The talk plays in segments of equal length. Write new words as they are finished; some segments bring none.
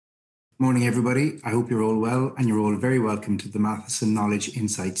Morning, everybody. I hope you're all well, and you're all very welcome to the Matheson Knowledge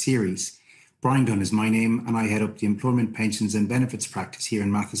Insight series. Bryan Dunne is my name, and I head up the Employment, Pensions and Benefits practice here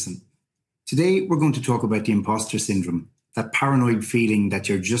in Matheson. Today, we're going to talk about the imposter syndrome, that paranoid feeling that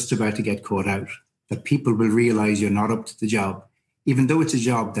you're just about to get caught out, that people will realise you're not up to the job, even though it's a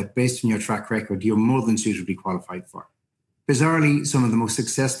job that, based on your track record, you're more than suitably qualified for. Bizarrely, some of the most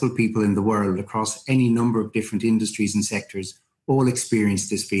successful people in the world across any number of different industries and sectors all experience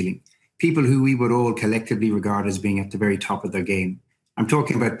this feeling. People who we would all collectively regard as being at the very top of their game. I'm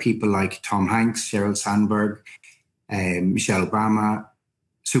talking about people like Tom Hanks, Sheryl Sandberg, Michelle Obama,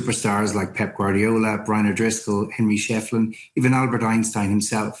 superstars like Pep Guardiola, Brian O'Driscoll, Henry Shefflin, even Albert Einstein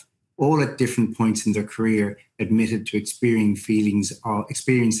himself, all at different points in their career admitted to experiencing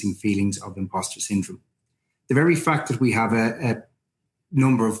feelings of imposter syndrome. The very fact that we have a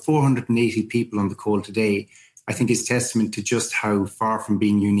number of 480 people on the call today, I think, is testament to just how far from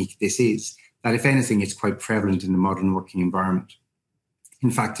being unique this is, that if anything, it's quite prevalent in the modern working environment. In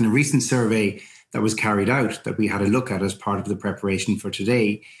fact, in a recent survey that was carried out that we had a look at as part of the preparation for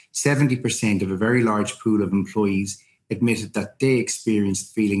today, 70% of a very large pool of employees admitted that they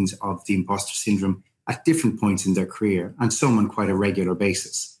experienced feelings of the imposter syndrome at different points in their career, and some on quite a regular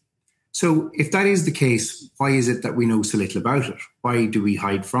basis. So if that is the case, why is it that we know so little about it? Why do we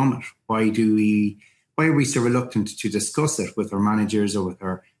hide from it? Why are we so reluctant to discuss it with our managers or with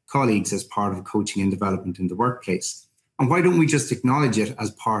our colleagues as part of coaching and development in the workplace? And why don't we just acknowledge it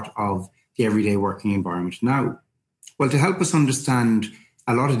as part of the everyday working environment now? Well, to help us understand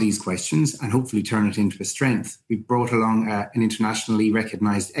a lot of these questions and hopefully turn it into a strength, we've brought along an internationally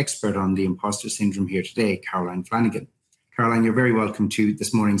recognised expert on the imposter syndrome here today, Caroline Flanagan. Caroline, you're very welcome to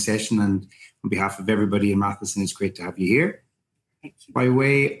this morning's session, and on behalf of everybody in Matheson, it's great to have you here. Thank you. By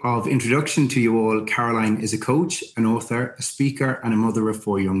way of introduction to you all, Caroline is a coach, an author, a speaker, and a mother of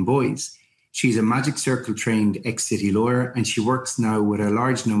 4 young boys. She's a Magic Circle trained ex-city lawyer, and she works now with a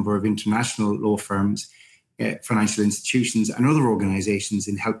large number of international law firms, financial institutions, and other organisations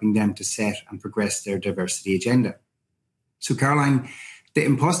in helping them to set and progress their diversity agenda. So, Caroline, the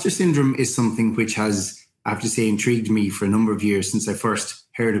imposter syndrome is something which has, I have to say, intrigued me for a number of years since I first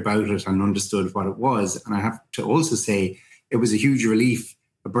heard about it and understood what it was. And I have to also say, it was a huge relief,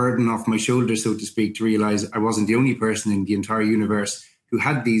 a burden off my shoulders, so to speak, to realise I wasn't the only person in the entire universe who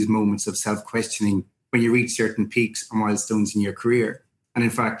had these moments of self-questioning when you reach certain peaks or milestones in your career. And in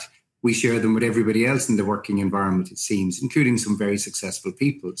fact, we share them with everybody else in the working environment, it seems, including some very successful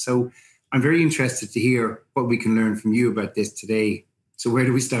people. So I'm very interested to hear what we can learn from you about this today. So where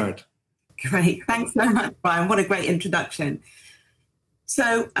do we start? Great. Thanks so much, Brian. What a great introduction.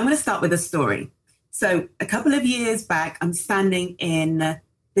 So I'm going to start with a story. So a couple of years back, I'm standing in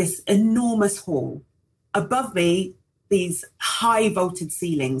this enormous hall. Above me, these high vaulted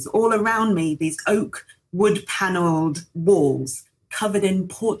ceilings. All around me, these oak wood paneled walls covered in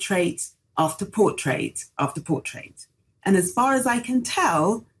portrait after portrait after portrait. And as far as I can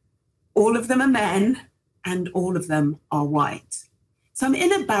tell, all of them are men and all of them are white. So I'm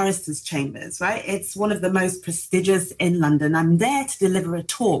in a barrister's chambers, right? It's one of the most prestigious in London. I'm there to deliver a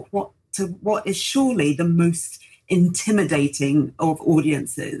talk to what is surely the most intimidating of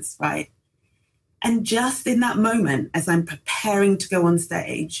audiences, right? And just in that moment, as I'm preparing to go on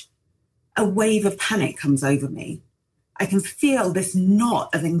stage, a wave of panic comes over me. I can feel this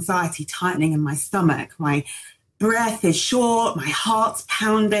knot of anxiety tightening in my stomach. My breath is short, my heart's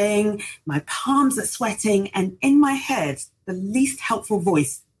pounding, my palms are sweating, and in my head, the least helpful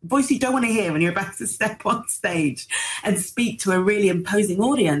voice you don't want to hear when you're about to step on stage and speak to a really imposing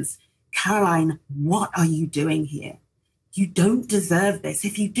audience. Caroline, what are you doing here? You don't deserve this.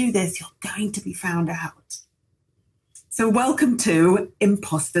 If you do this, you're going to be found out. So welcome to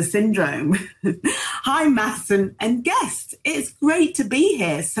Imposter Syndrome. Hi, Matheson and guests. It's great to be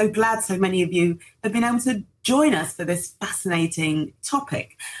here. So glad so many of you have been able to join us for this fascinating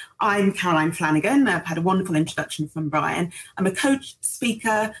topic. I'm Caroline Flanagan. I've had a wonderful introduction from Brian. I'm a coach,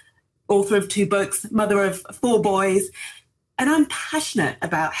 speaker, author of 2 books, mother of 4 boys, and I'm passionate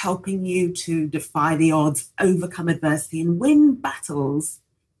about helping you to defy the odds, overcome adversity, and win battles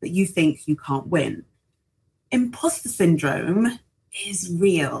that you think you can't win. Imposter syndrome is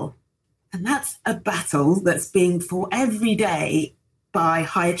real, and that's a battle that's being fought every day by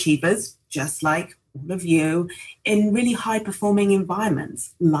high achievers, just like all of you, in really high-performing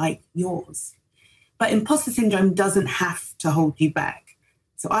environments like yours. But imposter syndrome doesn't have to hold you back.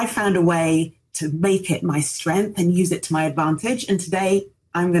 So I found a way to make it my strength and use it to my advantage. And today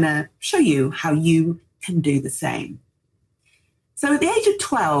I'm going to show you how you can do the same. So at the age of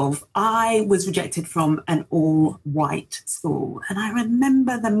 12, I was rejected from an all-white school. And I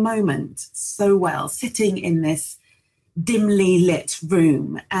remember the moment so well, sitting in this dimly lit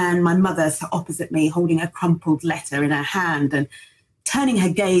room and my mother sat opposite me holding a crumpled letter in her hand and turning her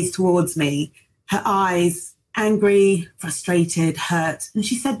gaze towards me, her eyes angry, frustrated, hurt. And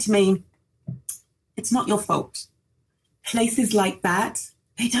she said to me, "It's not your fault. Places like that,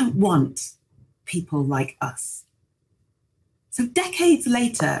 they don't want people like us." So decades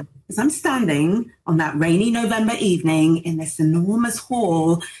later, as I'm standing on that rainy November evening in this enormous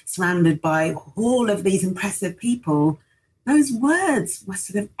hall surrounded by all of these impressive people, those words were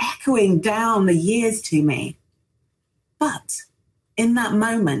sort of echoing down the years to me. But in that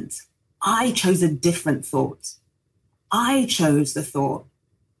moment, I chose a different thought. I chose the thought,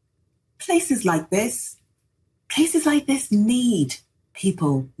 places like this need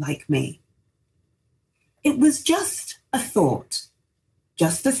people like me. It was just a thought,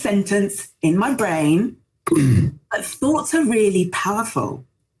 just a sentence in my brain. But thoughts are really powerful,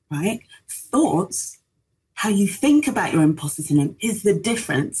 right? Thoughts, how you think about your imposter syndrome, is the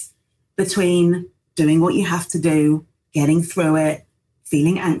difference between doing what you have to do, getting through it,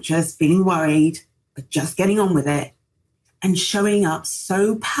 feeling anxious, feeling worried, but just getting on with it, and showing up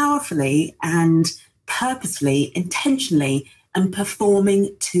so powerfully and purposefully, intentionally, and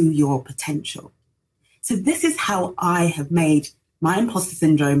performing to your potential. So this is how I have made my imposter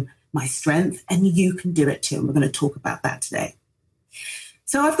syndrome my strength, and you can do it too. And we're going to talk about that today.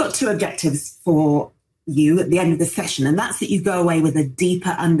 So I've got two objectives for you at the end of the session, and that's that you go away with a deeper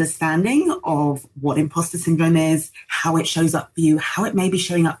understanding of what imposter syndrome is, how it shows up for you, how it may be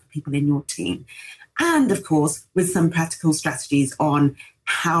showing up for people in your team, and of course, with some practical strategies on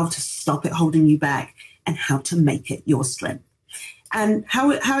how to stop it holding you back and how to make it your strength. And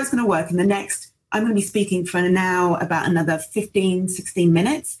how it's going to work in the next, I'm going to be speaking for now about another 15, 16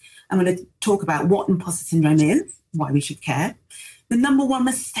 minutes. I'm going to talk about what imposter syndrome is, why we should care. The number one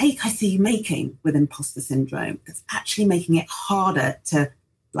mistake I see you making with imposter syndrome is actually making it harder to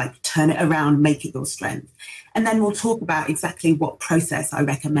turn it around, make it your strength. And then we'll talk about exactly what process I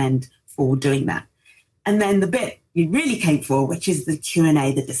recommend for doing that. And then the bit you really came for, which is the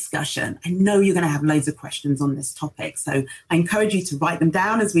Q&A, the discussion. I know you're going to have loads of questions on this topic, so I encourage you to write them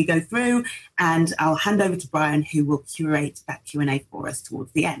down as we go through, and I'll hand over to Bryan, who will curate that Q&A for us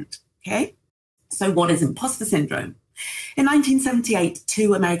towards the end. Okay? So what is imposter syndrome? In 1978,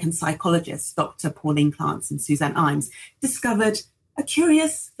 two American psychologists, Dr. Pauline Clance and Suzanne Imes, discovered a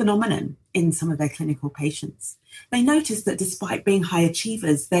curious phenomenon in some of their clinical patients. They noticed that despite being high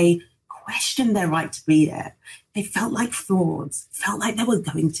achievers, they questioned their right to be there. They felt like frauds, felt like they were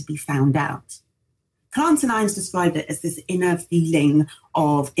going to be found out. Clance and Imes described it as this inner feeling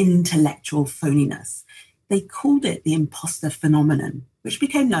of intellectual phoniness. They called it the imposter phenomenon, which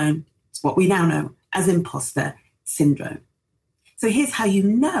became known as what we now know as imposter syndrome. So here's how you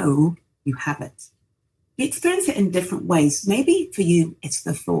know you have it. You experience it in different ways. Maybe for you, it's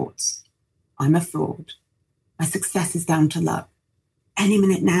the thoughts. I'm a fraud. My success is down to luck. Any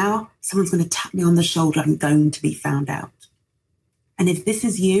minute now, someone's going to tap me on the shoulder. I'm going to be found out. And if this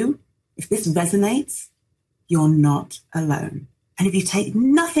is you, if this resonates, you're not alone. And if you take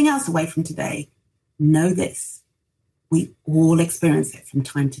nothing else away from today, know this. We all experience it from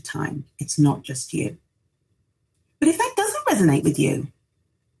time to time. It's not just you. But if that doesn't resonate with you,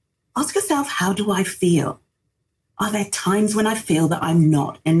 ask yourself, how do I feel? Are there times when I feel that I'm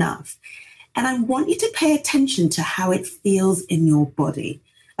not enough? And I want you to pay attention to how it feels in your body.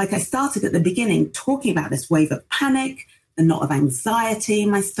 Like I started at the beginning talking about this wave of panic, the knot of anxiety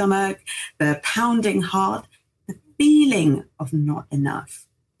in my stomach, the pounding heart, the feeling of not enough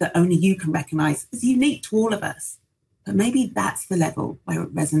that only you can recognize is unique to all of us. But maybe that's the level where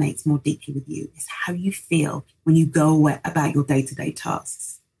it resonates more deeply with you, is how you feel when you go about your day-to-day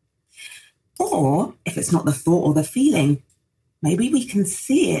tasks. Or if it's not the thought or the feeling, maybe we can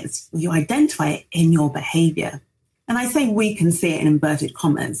see it, or you identify it in your behavior. And I say we can see it in inverted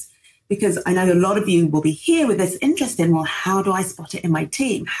commas, because I know a lot of you will be here with this interest in, well, how do I spot it in my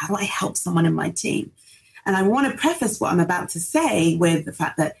team? How do I help someone in my team? And I want to preface what I'm about to say with the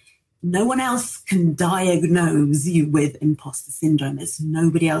fact that no one else can diagnose you with imposter syndrome. It's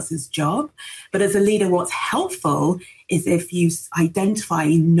nobody else's job. But as a leader, what's helpful is if you identify,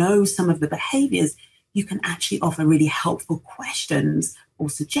 you know some of the behaviors, you can actually offer really helpful questions or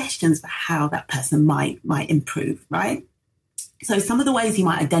suggestions for how that person might improve, right? So some of the ways you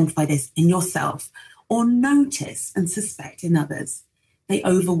might identify this in yourself or notice and suspect in others: they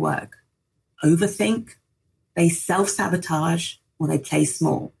overwork, overthink, they self-sabotage, or they play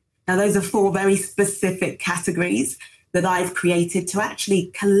small. Now, those are four very specific categories, that I've created to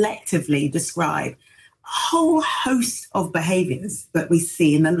actually collectively describe a whole host of behaviors that we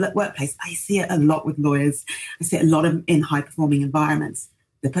see in the workplace. I see it a lot with lawyers. I see it a lot in high-performing environments.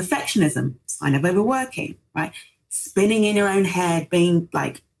 The perfectionism, sign of overworking, right? Spinning in your own head, being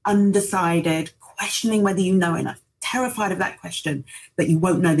like undecided, questioning whether you know enough, terrified of that question that you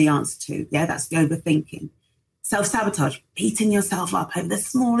won't know the answer to. Yeah, that's the overthinking. Self-sabotage, beating yourself up over the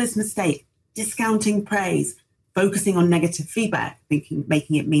smallest mistake, discounting praise, focusing on negative feedback,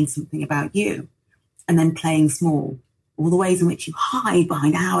 making it mean something about you, and then playing small. All the ways in which you hide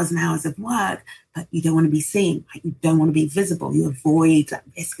behind hours and hours of work, but you don't want to be seen, right? You don't want to be visible. You avoid that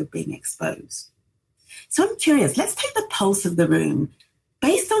risk of being exposed. So I'm curious, let's take the pulse of the room.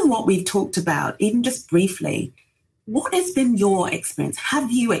 Based on what we've talked about, even just briefly, what has been your experience?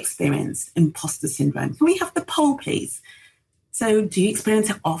 Have you experienced imposter syndrome? Can we have the poll, please? So do you experience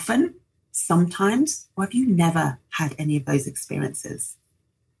it often, sometimes, or have you never had any of those experiences?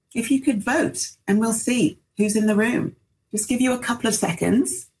 If you could vote, and we'll see who's in the room. Just give you a couple of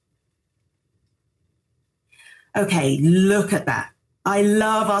seconds. Okay, look at that. I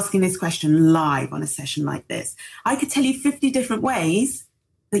love asking this question live on a session like this. I could tell you 50 different ways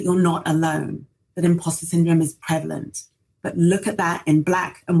that you're not alone, that imposter syndrome is prevalent. But look at that in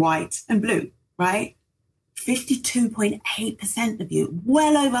black and white and blue, right? 52.8% of you,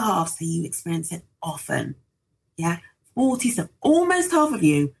 well over half, say you experience it often. Yeah, 47, almost half of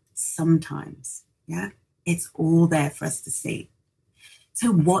you, sometimes. Yeah, it's all there for us to see.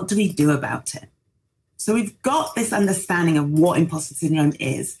 So what do we do about it? So we've got this understanding of what imposter syndrome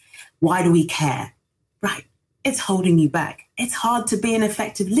is. Why do we care? Right, it's holding you back. It's hard to be an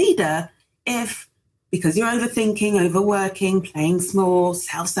effective leader if, because you're overthinking, overworking, playing small,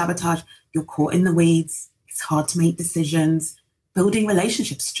 self-sabotage, you're caught in the weeds. It's hard to make decisions. Building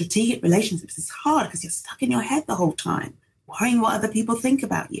relationships, strategic relationships is hard because you're stuck in your head the whole time, worrying what other people think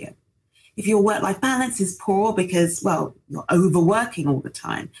about you. If your work-life balance is poor because, well, you're overworking all the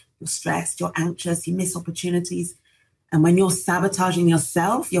time, you're stressed, you're anxious, you miss opportunities. And when you're sabotaging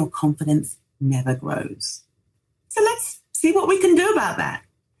yourself, your confidence never grows. So let's see what we can do about that.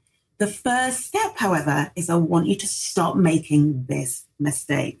 The first step, however, is I want you to stop making this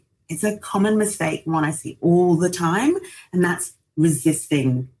mistake. It's a common mistake, one I see all the time, and that's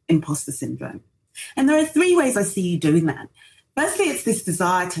resisting imposter syndrome. And there are 3 ways I see you doing that. Firstly, it's this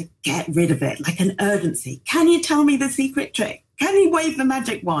desire to get rid of it, like an urgency. Can you tell me the secret trick? Can you wave the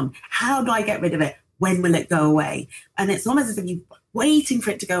magic wand? How do I get rid of it? When will it go away? And it's almost as if you're waiting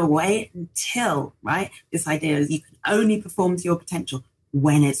for it to go away until, right? This idea is you can only perform to your potential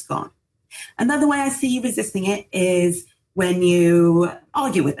when it's gone. Another way I see you resisting it is when you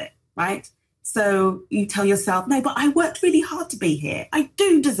argue with it, right? So you tell yourself, no, but I worked really hard to be here. I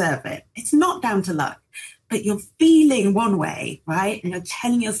do deserve it. It's not down to luck. But you're feeling one way, right? And you're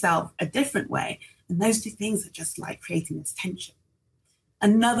telling yourself a different way. And those 2 things are just like creating this tension.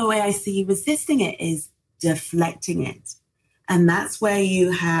 Another way I see you resisting it is deflecting it. And that's where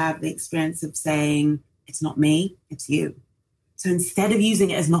you have the experience of saying, it's not me, it's you. So instead of using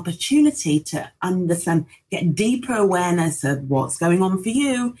it as an opportunity to understand, get deeper awareness of what's going on for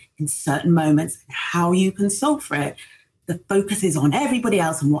you in certain moments and how you can solve for it, the focus is on everybody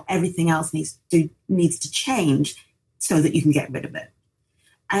else and what everything else needs to change so that you can get rid of it.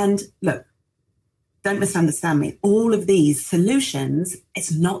 And look, don't misunderstand me. All of these solutions,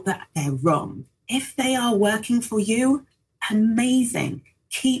 it's not that they're wrong. If they are working for you, amazing.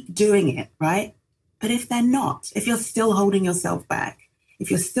 Keep doing it, right? But if they're not, if you're still holding yourself back,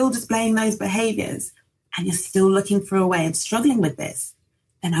 if you're still displaying those behaviors and you're still looking for a way and struggling with this,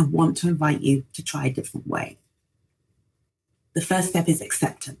 then I want to invite you to try a different way. The first step is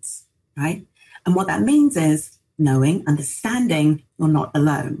acceptance, right? And what that means is knowing, understanding you're not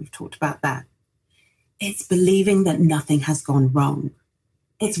alone. We've talked about that. It's believing that nothing has gone wrong.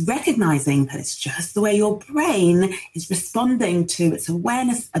 It's recognizing that it's just the way your brain is responding to its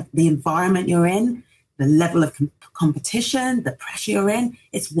awareness of the environment you're in, the level of competition, the pressure you're in.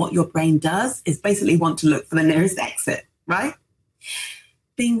 It's what your brain does, is basically want to look for the nearest exit, right?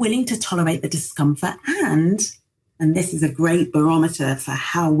 Being willing to tolerate the discomfort and this is a great barometer for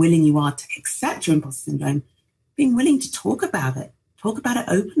how willing you are to accept your imposter syndrome, being willing to talk about it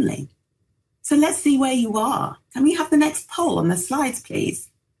openly. So let's see where you are. Can we have the next poll on the slides, please?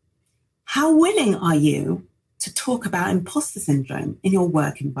 How willing are you to talk about imposter syndrome in your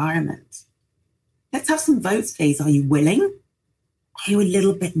work environment? Let's have some votes, please. Are you willing? Are you a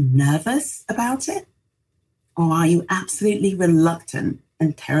little bit nervous about it? Or are you absolutely reluctant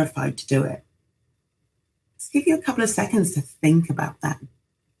and terrified to do it? Let's give you a couple of seconds to think about that.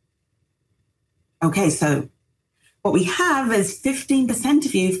 Okay, so What we have is 15%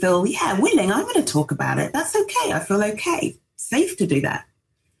 of you feel, yeah, willing, I'm going to talk about it. That's okay. I feel okay. Safe to do that.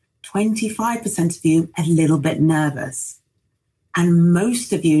 25% of you a little bit nervous. And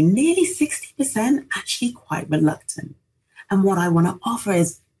most of you, nearly 60%, actually quite reluctant. And what I want to offer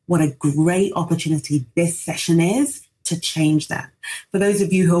is what a great opportunity this session is to change that. For those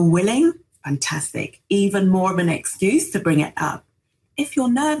of you who are willing, fantastic. Even more of an excuse to bring it up. If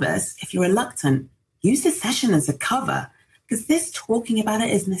you're nervous, if you're reluctant, use this session as a cover, because this talking about it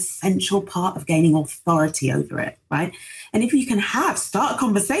is an essential part of gaining authority over it, right? And if you can start a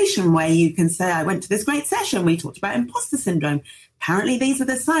conversation where you can say, I went to this great session, we talked about imposter syndrome. Apparently these are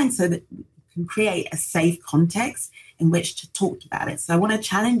the signs, so that you can create a safe context in which to talk about it. So I want to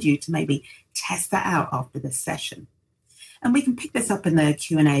challenge you to maybe test that out after this session. And we can pick this up in the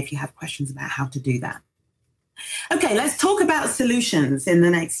Q&A if you have questions about how to do that. Okay, let's talk about solutions in the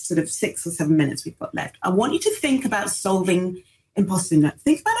next sort of 6 or 7 minutes we've got left. I want you to think about solving imposter syndrome.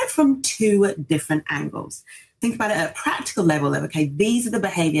 Think about it from 2 different angles. Think about it at a practical level of, okay, these are the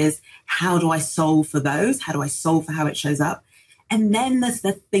behaviors. How do I solve for those? How do I solve for how it shows up? And then there's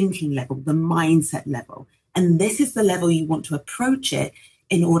the thinking level, the mindset level. And this is the level you want to approach it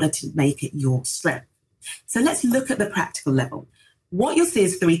in order to make it your strength. So let's look at the practical level. What you'll see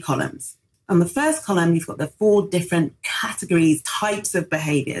is 3 columns. On the first column, you've got the 4 different categories, types of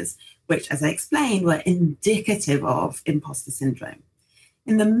behaviors, which, as I explained, were indicative of imposter syndrome.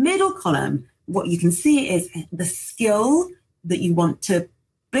 In the middle column, what you can see is the skill that you want to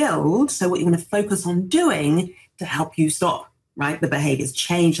build. So what you want to focus on doing to help you stop, right, the behaviors,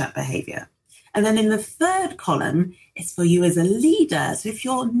 change that behavior. And then in the third column, it's for you as a leader. So if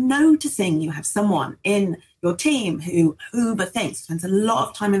you're noticing you have someone in your team who overthinks, spends a lot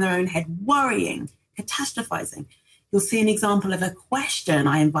of time in their own head, worrying, catastrophizing, you'll see an example of a question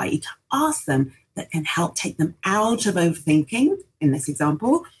I invite you to ask them that can help take them out of overthinking, in this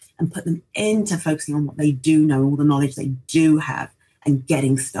example, and put them into focusing on what they do know, all the knowledge they do have, and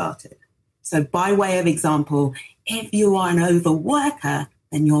getting started. So by way of example, if you are an overworker,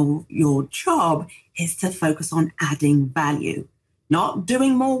 then your job is to focus on adding value, not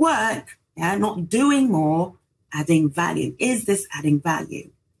doing more work, not doing more, adding value. Is this adding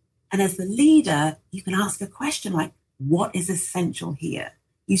value? And as the leader, you can ask a question like, what is essential here?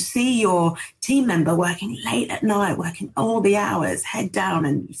 You see your team member working late at night, working all the hours, head down,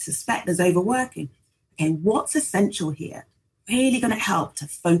 and you suspect there's overworking. Okay, what's essential here? Really going to help to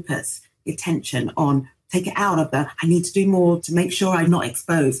focus the attention on, take it out of I need to do more to make sure I'm not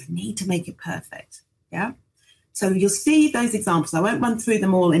exposed. I need to make it perfect. Yeah. So you'll see those examples. I won't run through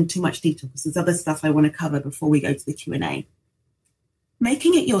them all in too much detail because there's other stuff I want to cover before we go to the Q&A.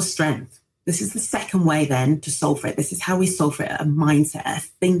 Making it your strength. This is the second way then to solve for it. This is how we solve for it at a mindset, at a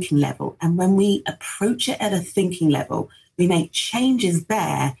thinking level. And when we approach it at a thinking level, we make changes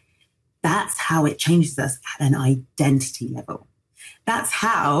there. That's how it changes us at an identity level. That's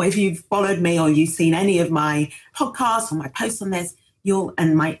how, if you've followed me or you've seen any of my podcasts or my posts on this,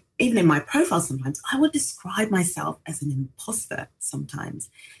 even in my profile sometimes, I would describe myself as an imposter sometimes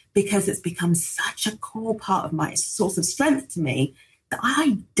because it's become such a core part of my source of strength to me that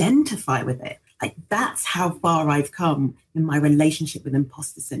I identify with it. Like that's how far I've come in my relationship with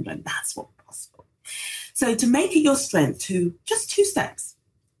imposter syndrome. That's what's possible. So to make it your strength, just 2 steps,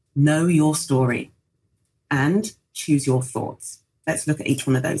 know your story and choose your thoughts. Let's look at each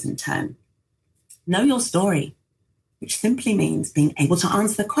one of those in turn. Know your story, which simply means being able to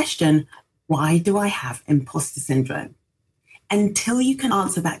answer the question, why do I have imposter syndrome? Until you can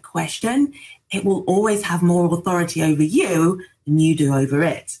answer that question, it will always have more authority over you than you do over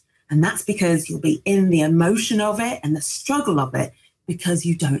it. And that's because you'll be in the emotion of it and the struggle of it because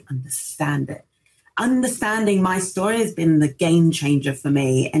you don't understand it. Understanding my story has been the game changer for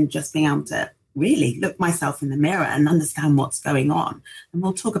me and just being able to really look myself in the mirror and understand what's going on. And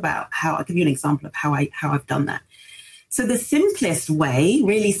we'll talk about I'll give you an example of how I've done that. So the simplest way,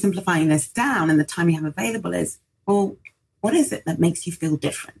 really simplifying this down in the time you have available is, well, what is it that makes you feel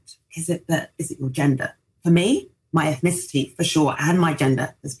different? Is it your gender? For me, my ethnicity for sure, and my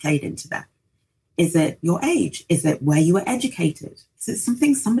gender has played into that. Is it your age? Is it where you were educated? Is it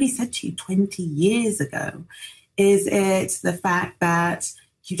something somebody said to you 20 years ago? Is it the fact that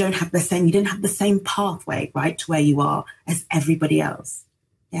you didn't have the same pathway, right, to where you are as everybody else?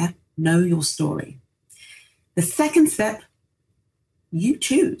 Yeah, know your story. The second step, you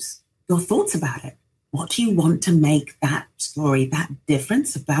choose your thoughts about it. What do you want to make that story, that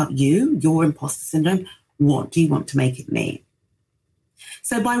difference about you, your imposter syndrome? What do you want to make it mean?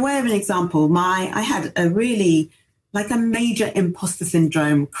 So by way of an example, I had a really like a major imposter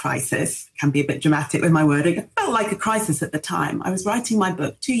syndrome crisis. Can be a bit dramatic with my wording. It felt like a crisis at the time. I was writing my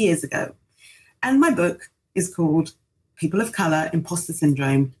book 2 years ago, and my book is called People of Color, Imposter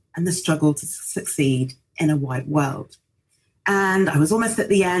Syndrome, and the Struggle to Succeed in a White World. And I was almost at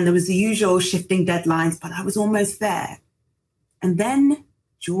the end. There was the usual shifting deadlines, but I was almost there. And then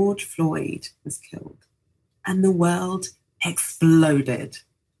George Floyd was killed, and the world exploded.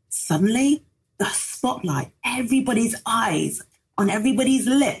 Suddenly, the spotlight, everybody's eyes, on everybody's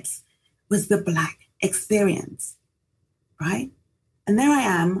lips, was the Black experience, right? And there I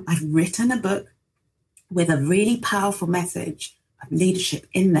am. I've written a book with a really powerful message of leadership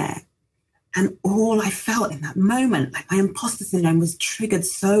in there. And all I felt in that moment, like my imposter syndrome was triggered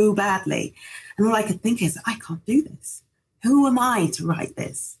so badly. And all I could think is, I can't do this. Who am I to write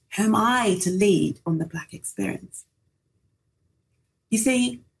this? Who am I to lead on the Black experience? You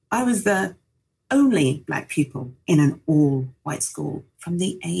see, I was the only Black pupil in an all-white school from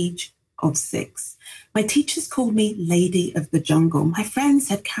the age of 6. My teachers called me Lady of the Jungle. My friends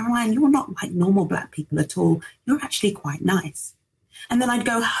said, Caroline, you're not like normal Black people at all. You're actually quite nice. And then I'd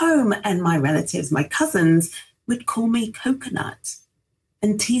go home and my relatives, my cousins, would call me Coconut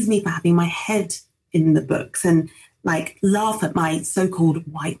and tease me for having my head in the books and like laugh at my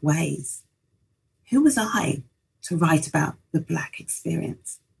so-called white ways. Who was I to write about the Black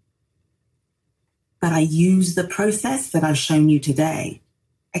experience? But I used the process that I've shown you today.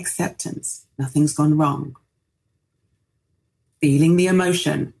 Acceptance, nothing's gone wrong. Feeling the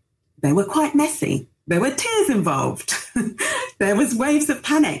emotion. They were quite messy. There were tears involved. There was waves of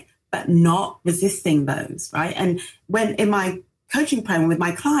panic, but not resisting those, right? And when in my coaching program with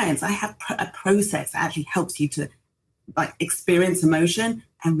my clients, I have a process that actually helps you to like experience emotion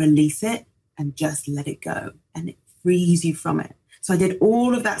and release it and just let it go. And it frees you from it. So I did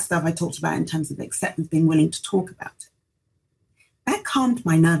all of that stuff I talked about in terms of acceptance, being willing to talk about it. That calmed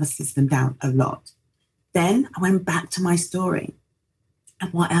my nervous system down a lot. Then I went back to my story.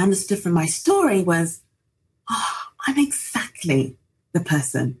 And what I understood from my story was, I'm exactly the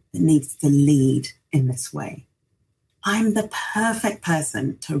person that needs to lead in this way. I'm the perfect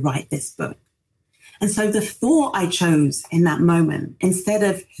person to write this book. And so the thought I chose in that moment, instead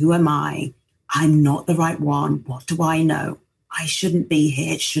of who am I? I'm not the right one. What do I know? I shouldn't be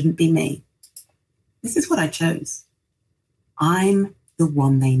here. It shouldn't be me. This is what I chose. I'm the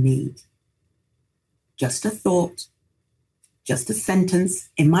one they need. Just a thought, just a sentence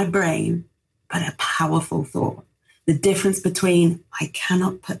in my brain, but a powerful thought. The difference between I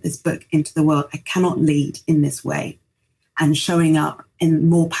cannot put this book into the world, I cannot lead in this way, and showing up in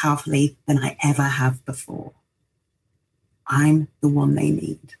more powerfully than I ever have before. I'm the one they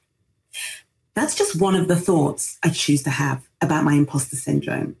need. That's just one of the thoughts I choose to have about my imposter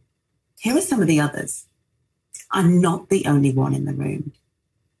syndrome. Here are some of the others. I'm not the only one in the room.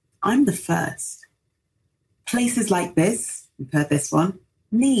 I'm the first. Places like this, you've heard this one,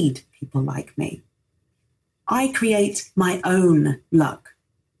 need people like me. I create my own luck.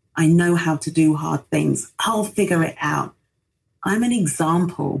 I know how to do hard things. I'll figure it out. I'm an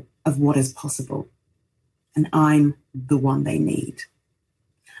example of what is possible, and I'm the one they need.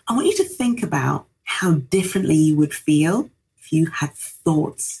 I want you to think about how differently you would feel if you had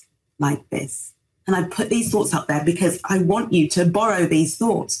thoughts like this. And I put these thoughts up there because I want you to borrow these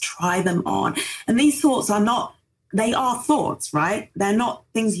thoughts, try them on. And these thoughts they are thoughts, right? They're not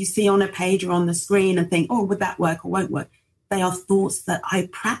things you see on a page or on the screen and think, oh, would that work or won't work? They are thoughts that I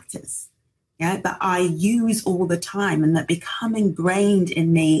practice, that I use all the time and that become ingrained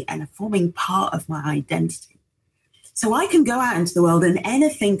in me and are forming part of my identity. So I can go out into the world and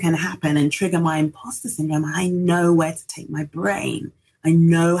anything can happen and trigger my imposter syndrome. I know where to take my brain. I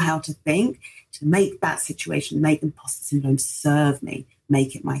know how to think to make that situation, make imposter syndrome serve me,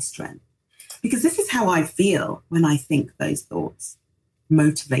 make it my strength. Because this is how I feel when I think those thoughts.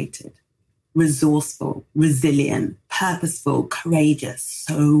 Motivated, resourceful, resilient, purposeful, courageous,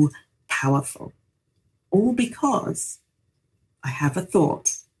 so powerful. All because I have a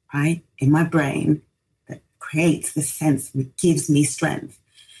thought, right, in my brain that creates the sense that gives me strength.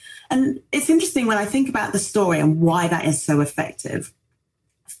 And it's interesting when I think about the story and why that is so effective.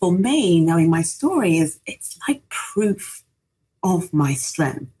 For me, knowing my story it's like proof of my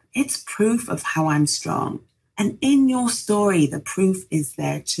strength. It's proof of how I'm strong. And in your story, the proof is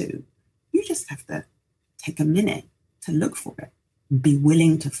there too. You just have to take a minute to look for it and be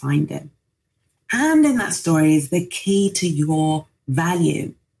willing to find it. And in that story is the key to your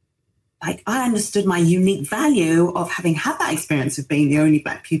value. Like I understood my unique value of having had that experience of being the only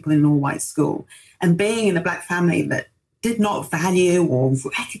Black pupil in an all-white school and being in a Black family that did not value or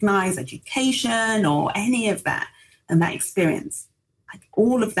recognize education or any of that. and that experience, like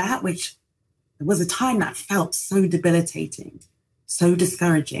all of that, which there was a time that felt so debilitating, so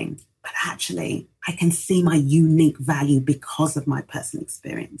discouraging, but actually I can see my unique value because of my personal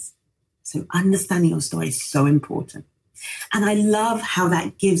experience. So understanding your story is so important. And I love how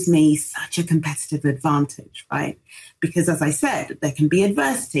that gives me such a competitive advantage, right? Because as I said, there can be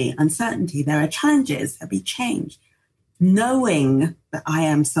adversity, uncertainty, there are challenges, there'll be change. Knowing that I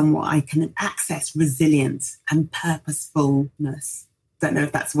am someone, I can access resilience and purposefulness. Don't know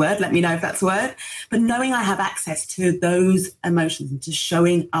if that's a word, let me know if that's a word. But knowing I have access to those emotions and to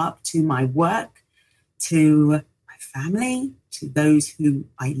showing up to my work, to my family, to those who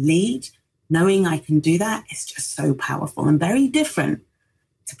I lead, knowing I can do that is just so powerful and very different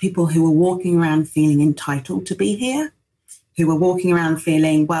to people who are walking around feeling entitled to be here, who are walking around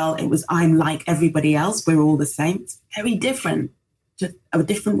feeling, well, I'm like everybody else, we're all the same. It's very different, just a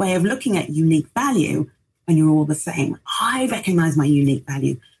different way of looking at unique value when you're all the same. I recognize my unique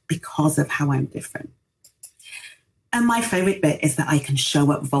value because of how I'm different. And my favorite bit is that I can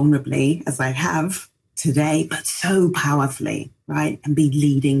show up vulnerably, as I have today, but so powerfully, right? And be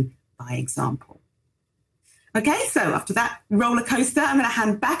leading by example. Okay, so after that roller coaster, I'm going to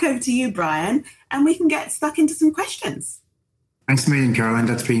hand back over to you, Bryan, and we can get stuck into some questions. Thanks a million, Caroline.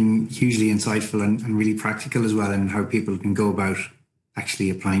 That's been hugely insightful and really practical as well, and how people can go about actually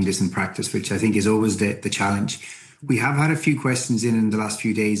applying this in practice, which I think is always the challenge. We have had a few questions in the last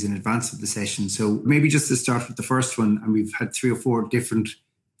few days in advance of the session. So maybe just to start with the first one, and we've had 3 or 4 different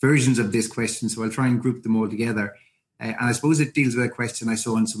versions of this question, so I'll try and group them all together. And I suppose it deals with a question I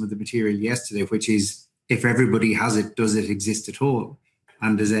saw in some of the material yesterday, which is, if everybody has it, does it exist at all?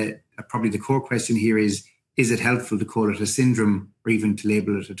 And there's probably the core question here is it helpful to call it a syndrome or even to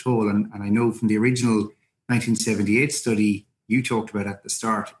label it at all? And I know from the original 1978 study you talked about at the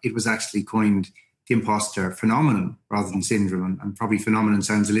start, it was actually coined the imposter phenomenon rather than syndrome. And probably phenomenon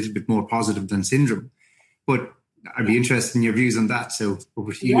sounds a little bit more positive than syndrome. But I'd be interested in your views on that. So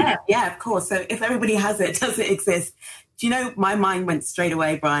over to you. Yeah, of course. So if everybody has it, does it exist? Do you know, my mind went straight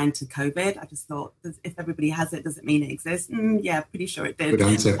away, Bryan, to COVID. I just thought, if everybody has it, does it mean it exists? Yeah, pretty sure it did. Good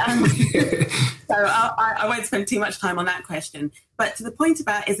answer. So I won't spend too much time on that question. But to the point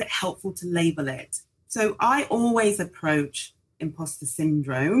about, is it helpful to label it? So I always approach imposter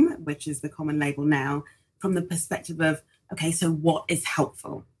syndrome, which is the common label now, from the perspective of, okay, so what is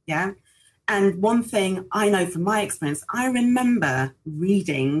helpful? Yeah. And one thing I know from my experience, I remember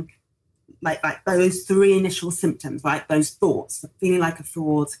reading like those 3 initial symptoms, right? Those thoughts, feeling like a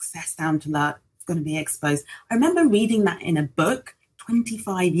fraud, success down to luck, it's going to be exposed. I remember reading that in a book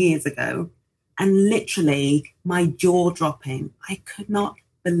 25 years ago, and literally my jaw dropping. I could not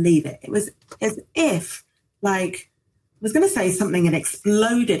believe it. It was as if, like, I was going to say something had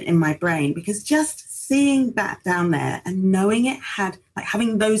exploded in my brain, because just seeing that down there and knowing it had, like,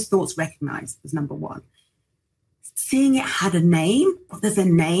 having those thoughts recognized was number one. Seeing it had a name, there's a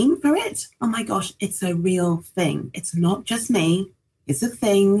name for it. Oh my gosh, it's a real thing. It's not just me. It's a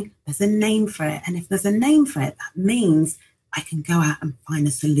thing. There's a name for it. And if there's a name for it, that means I can go out and find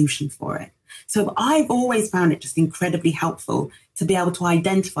a solution for it. So I've always found it just incredibly helpful to be able to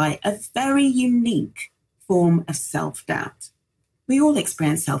identify a very unique form of self-doubt. We all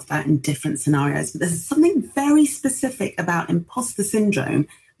experience self-doubt in different scenarios, but there's something very specific about imposter syndrome,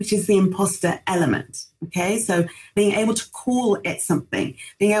 which is the imposter element. Okay, so being able to call it something,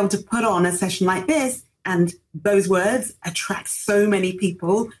 being able to put on a session like this, and those words attract so many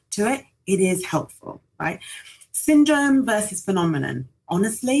people to it, it is helpful, right? Syndrome versus phenomenon.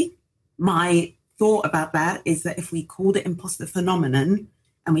 Honestly, my thought about that is that if we called it imposter phenomenon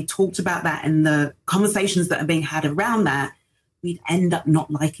and we talked about that in the conversations that are being had around that, we'd end up not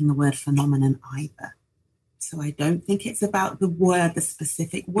liking the word phenomenon either. So I don't think it's about the word, the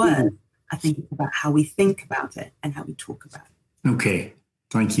specific word. I think it's about how we think about it and how we talk about it. Okay,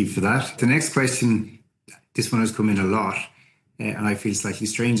 thank you for that. The next question, this one has come in a lot, and I feel slightly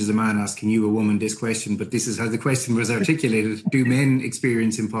strange as a man asking you, a woman, this question, but this is how the question was articulated. Do men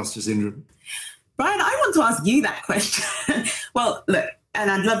experience imposter syndrome? Bryan, I want to ask you that question. Well, look, and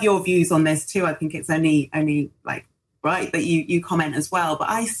I'd love your views on this too. I think it's only like right that you comment as well. But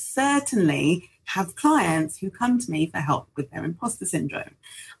I certainly have clients who come to me for help with their imposter syndrome.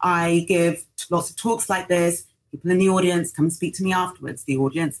 I give lots of talks like this. People in the audience come and speak to me afterwards. The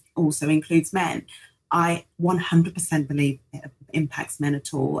audience also includes men. I 100% believe it impacts men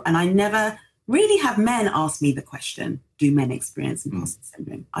at all. And I never really have men ask me the question, do men experience imposter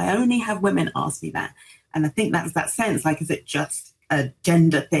syndrome? I only have women ask me that. And I think that's that sense, like, is it just a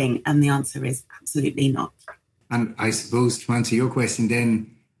gender thing? And the answer is absolutely not. And I suppose to answer your question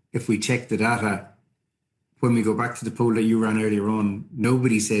then, if we check the data, when we go back to the poll that you ran earlier on,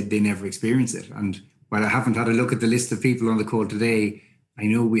 nobody said they never experienced it. And while I haven't had a look at the list of people on the call today, I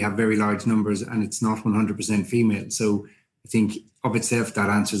know we have very large numbers and it's not 100% female. So I think of itself that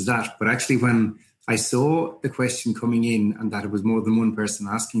answers that. But actually, when I saw the question coming in and that it was more than one person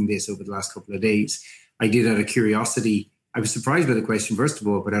asking this over the last couple of days, I did out of curiosity. I was surprised by the question, first of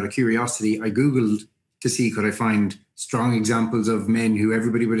all, but out of curiosity, I Googled to see could I find strong examples of men who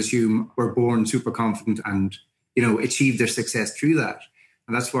everybody would assume were born super confident and, achieved their success through that.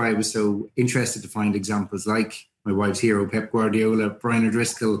 And that's why I was so interested to find examples like my wife's hero, Pep Guardiola, Brian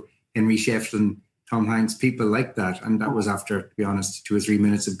O'Driscoll, Henry Shefflin, Tom Hanks, people like that. And that was after, to be honest, 2 or 3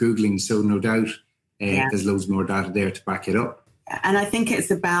 minutes of Googling. So no doubt there's loads more data there to back it up. And I think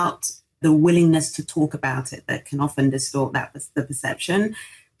it's about the willingness to talk about it that can often distort the perception,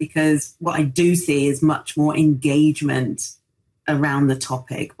 because what I do see is much more engagement around the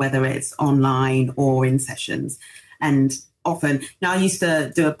topic, whether it's online or in sessions. And often, now I used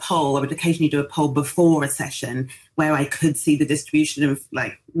to do a poll, I would occasionally do a poll before a session where I could see the distribution of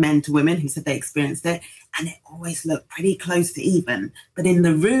like men to women who said they experienced it. And it always looked pretty close to even. But in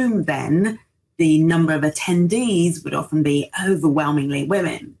the room then, the number of attendees would often be overwhelmingly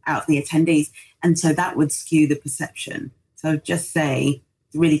women out of the attendees. And so that would skew the perception. So just say,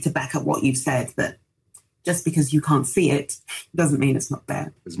 really to back up what you've said, that just because you can't see it doesn't mean it's not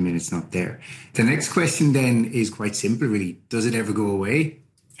there. Doesn't mean it's not there. The next question then is quite simple, really. Does it ever go away?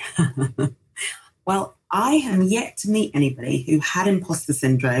 Well, I have yet to meet anybody who had imposter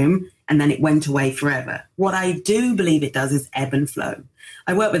syndrome and then it went away forever. What I do believe it does is ebb and flow.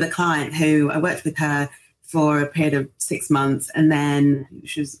 I worked with a client I worked with her for a period of 6 months, and then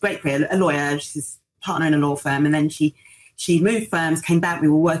she was a great career, a lawyer, she's a partner in a law firm, and then she moved firms, came back, we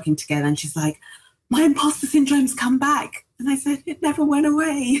were working together, and she's like, my imposter syndrome's come back. And I said, it never went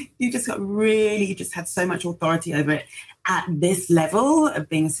away. You just had so much authority over it at this level of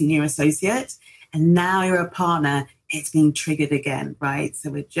being a senior associate. And now you're a partner, it's being triggered again, right? So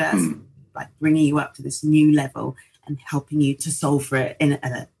we're just like bringing you up to this new level and helping you to solve for it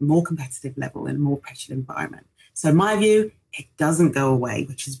at a more competitive level, in a more pressured environment. So my view, it doesn't go away,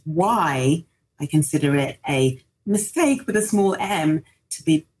 which is why I consider it a mistake with a small m, to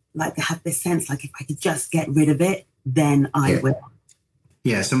be like, to have this sense, like if I could just get rid of it, then I will.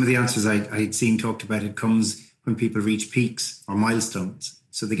 Yeah, some of the answers I'd seen talked about, it comes when people reach peaks or milestones.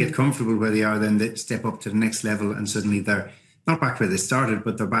 So they get comfortable where they are, then they step up to the next level and suddenly they're not back where they started,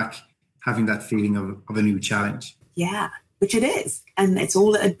 but they're back having that feeling of a new challenge. Yeah, which it is. And it's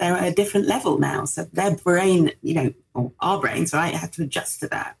all they're at a different level now. So their brain, or our brains, right, have to adjust to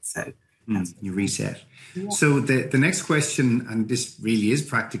that. So you reset. Yeah. So the next question, and this really is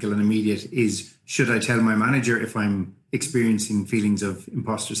practical and immediate, is should I tell my manager if I'm experiencing feelings of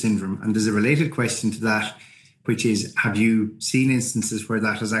imposter syndrome? And there's a related question to that, which is, have you seen instances where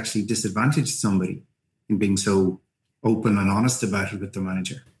that has actually disadvantaged somebody in being so open and honest about it with the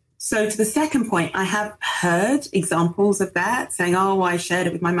manager? So to the second point, I have heard examples of that, saying, I shared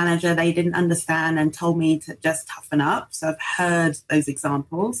it with my manager, they didn't understand and told me to just toughen up. So I've heard those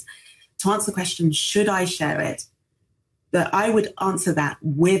examples. To answer the question, should I share it? I would answer that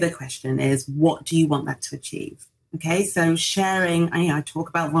with a question is, what do you want that to achieve? Okay, so sharing, I talk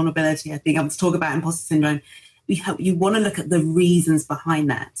about vulnerability, I think I want to talk about imposter syndrome. You want to look at the reasons behind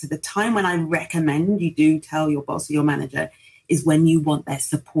that. So the time when I recommend you do tell your boss or your manager is when you want their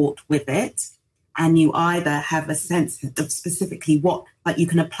support with it. And you either have a sense of specifically what, like you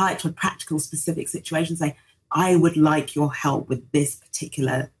can apply it to a practical specific situation, say, I would like your help with this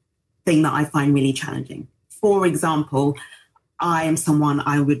particular thing that I find really challenging. For example, I am someone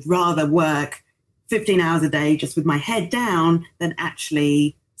I would rather work 15 hours a day just with my head down than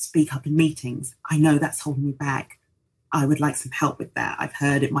actually speak up in meetings. I know that's holding me back. I would like some help with that. I've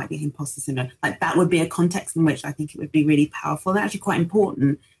heard it might be imposter syndrome. Like that would be a context in which I think it would be really powerful and actually quite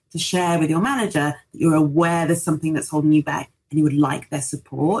important to share with your manager that you're aware there's something that's holding you back and you would like their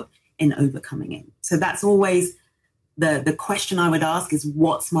support in overcoming it. So that's always the question I would ask is,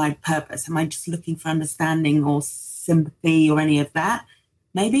 what's my purpose? Am I just looking for understanding or sympathy or any of that?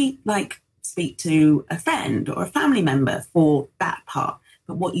 Maybe like speak to a friend or a family member for that part.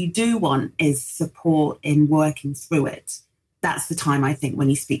 But what you do want is support in working through it. That's the time, I think,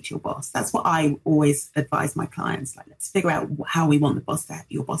 when you speak to your boss. That's what I always advise my clients. Like, let's figure out how we want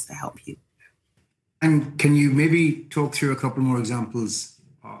your boss to help you. And can you maybe talk through a couple more examples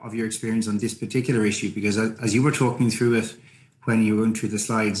of your experience on this particular issue? Because as you were talking through it, when you were going through the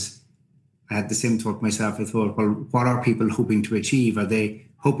slides, I had the same thought myself. I thought, well, what are people hoping to achieve? Are they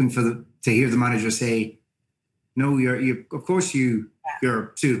hoping to hear the manager say, No, of course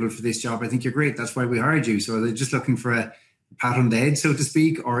you're suitable for this job. I think you're great. That's why we hired you. So they're just looking for a pat on the head, so to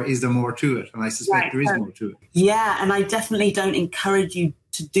speak, or is there more to it? And I suspect there is more to it. Yeah, and I definitely don't encourage you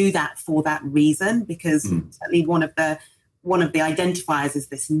to do that for that reason, because certainly one of the identifiers is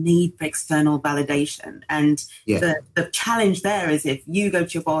this need for external validation. And the challenge there is if you go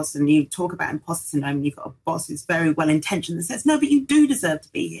to your boss and you talk about imposter syndrome, and you've got a boss who's very well intentioned and says, no, but you do deserve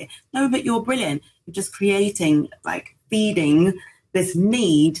to be here. No, but you're brilliant. You're just creating, like, feeding this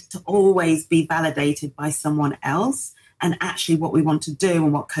need to always be validated by someone else. And actually what we want to do,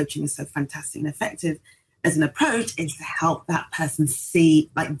 and what coaching is so fantastic and effective as an approach, is to help that person see,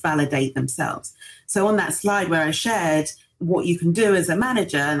 like, validate themselves. So on that slide where I shared what you can do as a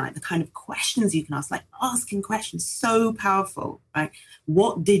manager, and like the kind of questions you can ask, like asking questions, so powerful, right?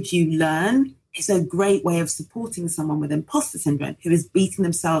 What did you learn? Is a great way of supporting someone with imposter syndrome who is beating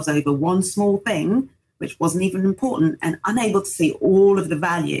themselves over one small thing, which wasn't even important, and unable to see all of the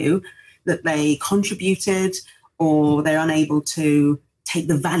value that they contributed, or they're unable to take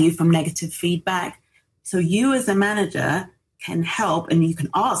the value from negative feedback. So you as a manager can help, and you can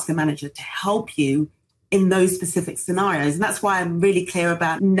ask a manager to help you in those specific scenarios. And that's why I'm really clear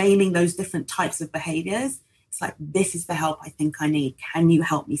about naming those different types of behaviors. It's like, this is the help I think I need. Can you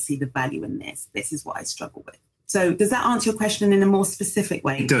help me see the value in this? This is what I struggle with. So does that answer your question in a more specific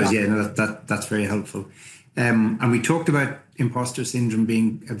way? It does, yeah. No, that's very helpful. And we talked about imposter syndrome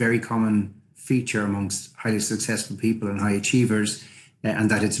being a very common feature amongst highly successful people and high achievers,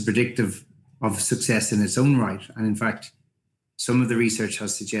 and that it's predictive of success in its own right. And in fact, some of the research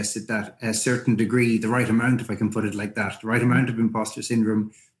has suggested that a certain degree, the right amount, if I can put it like that, the right amount of imposter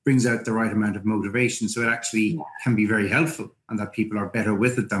syndrome brings out the right amount of motivation. So it actually can be very helpful, and that people are better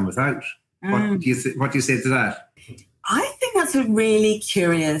with it than without. What do you say to that? I think that's a really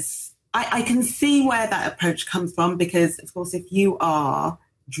curious, I can see where that approach comes from, because of course, if you are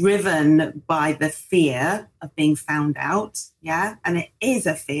driven by the fear of being found out, and it is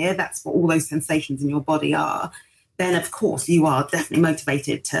a fear, that's what all those sensations in your body are, then of course you are definitely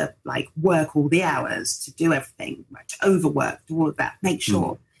motivated to, like, work all the hours, to do everything, right, to overwork, do all of that, make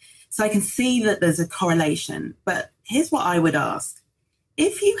sure. So I can see that there's a correlation. But here's what I would ask.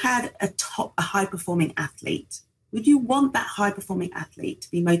 If you had a high-performing athlete, would you want that high-performing athlete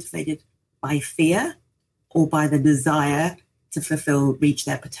to be motivated by fear or by the desire to reach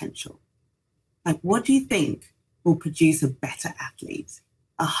their potential? Like, what do you think will produce a better athlete,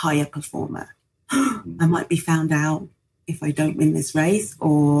 a higher performer? I might be found out if I don't win this race,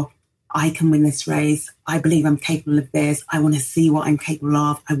 or I can win this race. I believe I'm capable of this. I want to see what I'm capable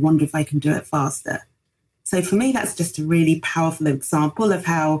of. I wonder if I can do it faster. So for me, that's just a really powerful example of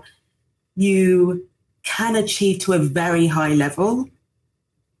how you can achieve to a very high level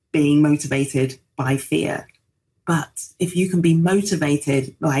being motivated by fear. But if you can be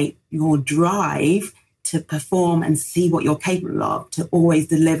motivated by your drive to perform and see what you're capable of, to always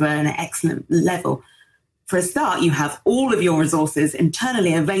deliver an excellent level, for a start, you have all of your resources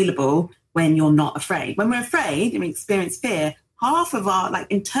internally available when you're not afraid. When we're afraid and we experience fear,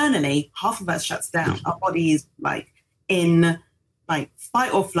 internally, half of us shuts down. Our body is in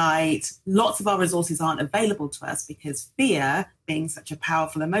fight or flight. Lots of our resources aren't available to us because fear, being such a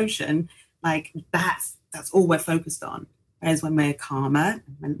powerful emotion, that's all we're focused on. Whereas when we're calmer,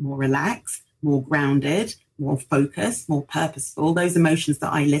 more relaxed, more grounded, more focused, more purposeful, those emotions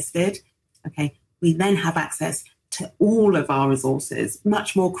that I listed, we then have access to all of our resources,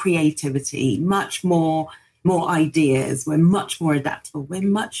 much more creativity, much more ideas. We're much more adaptable. We're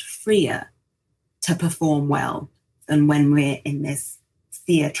much freer to perform well than when we're in this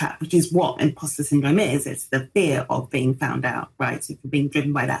fear trap, which is what imposter syndrome is. It's the fear of being found out, right? So if you're being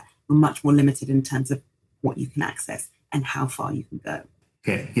driven by that, we're much more limited in terms of what you can access and how far you can go.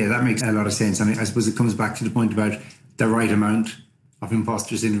 Okay, yeah, that makes a lot of sense. I suppose it comes back to the point about the right amount of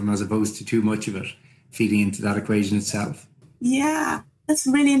imposter syndrome as opposed to too much of it feeding into that equation itself. Yeah, that's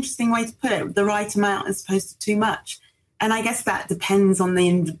a really interesting way to put it. The right amount as opposed to too much. And I guess that depends on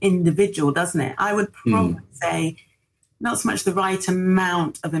the individual, doesn't it? I would probably say not so much the right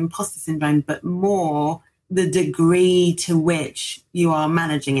amount of imposter syndrome, but more the degree to which you are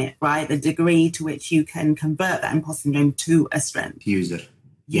managing it, right? The degree to which you can convert that imposter syndrome to a strength. Use it.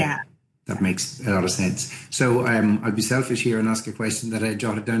 Yeah. That makes a lot of sense. So I'll be selfish here and ask a question that I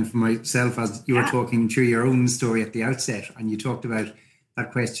jotted down for myself as you were talking through your own story at the outset. And you talked about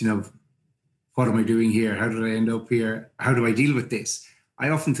that question of, what am I doing here? How did I end up here? How do I deal with this? I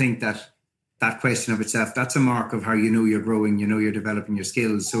often think that question of itself, that's a mark of how you know you're growing, you know you're developing your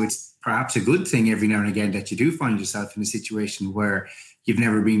skills. So it's perhaps a good thing every now and again that you do find yourself in a situation where you've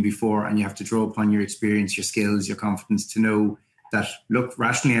never been before, and you have to draw upon your experience, your skills, your confidence to know that, look,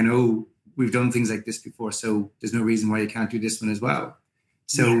 rationally, I know we've done things like this before, so there's no reason why you can't do this one as well.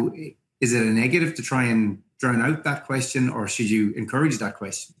 So is it a negative to try and drown out that question, or should you encourage that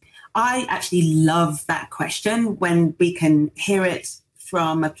question? I actually love that question when we can hear it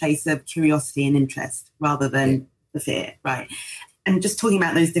from a place of curiosity and interest rather than the fear, right? And just talking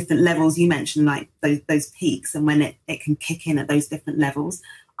about those different levels, you mentioned like those peaks and when it can kick in at those different levels.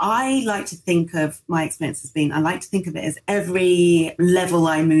 I like to think of my experience as being, I like to think of it as every level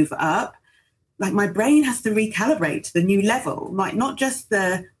I move up, like my brain has to recalibrate to the new level, like not just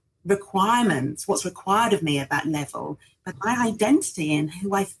the requirements, what's required of me at that level, but my identity and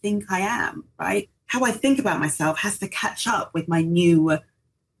who I think I am, right? How I think about myself has to catch up with my new,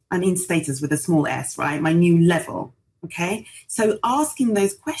 status with a small s, right? My new level, okay? So asking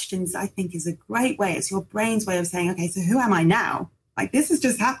those questions, I think, is a great way. It's your brain's way of saying, okay, so who am I now? Like, this has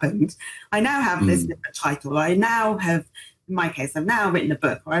just happened. I now have this different title. I now have, in my case, I've now written a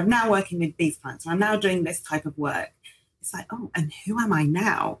book, or I'm now working with these clients, or I'm now doing this type of work. It's like, oh, and who am I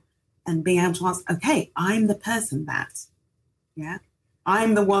now? And being able to ask, okay, I'm the person that,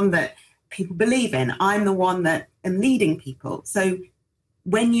 I'm the one that people believe in. I'm the one that am leading people. So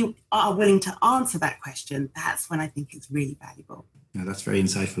when you are willing to answer that question, that's when I think it's really valuable. Yeah, that's very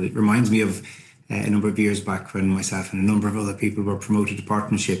insightful. It reminds me of a number of years back when myself and a number of other people were promoted to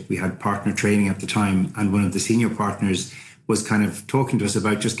partnership. We had partner training at the time, and one of the senior partners was kind of talking to us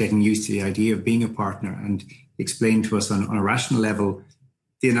about just getting used to the idea of being a partner, and explained to us on a rational level,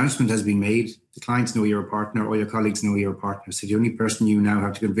 the announcement has been made. The clients know you're a partner, or your colleagues know you're a partner. So the only person you now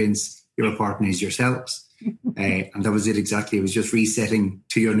have to convince you're a partner is yourselves. And that was it exactly. It was just resetting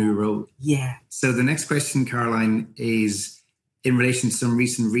to your new role. Yeah. So the next question, Caroline, is in relation to some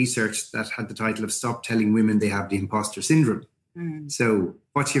recent research that had the title of Stop Telling Women They Have the Imposter Syndrome. So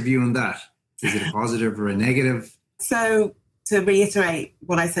what's your view on that? Is it a positive or a negative? So to reiterate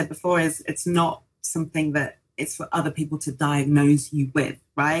what I said before, is it's not something that it's for other people to diagnose you with,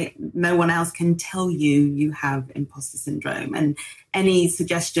 right? No one else can tell you have imposter syndrome. And any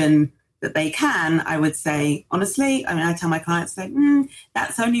suggestion that they can, I would say, honestly, I tell my clients, like,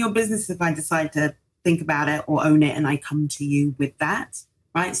 that's only your business if I decide to think about it or own it and I come to you with that,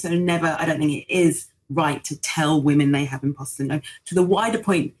 right? So never, I don't think it is right to tell women they have imposter syndrome. To the wider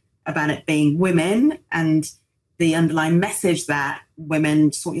point about it being women and the underlying message that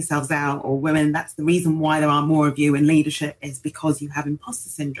women sort yourselves out, or women, that's the reason why there are more of you in leadership is because you have imposter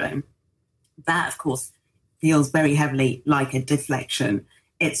syndrome. That, of course, feels very heavily like a deflection.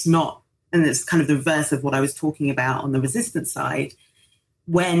 It's not, and it's kind of the reverse of what I was talking about on the resistance side.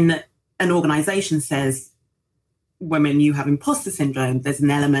 When an organization says, women, you have imposter syndrome, there's an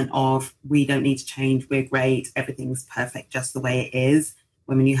element of, we don't need to change, we're great, everything's perfect just the way it is.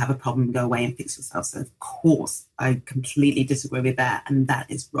 Women, you have a problem, go away and fix yourself. So of course, I completely disagree with that, and that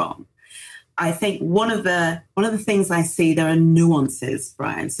is wrong. I think one of the things I see, there are nuances,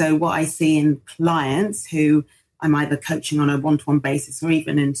 Bryan. So what I see in clients who I'm either coaching on a one-to-one basis or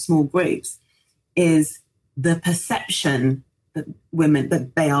even in small groups is the perception that women,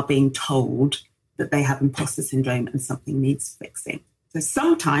 that they are being told that they have imposter syndrome and something needs fixing. So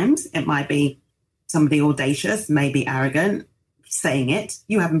sometimes it might be somebody audacious, maybe arrogant, saying it,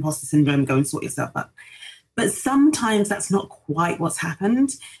 you have imposter syndrome, go and sort yourself up. But sometimes that's not quite what's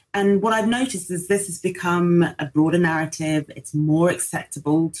happened. And what I've noticed is this has become a broader narrative. It's more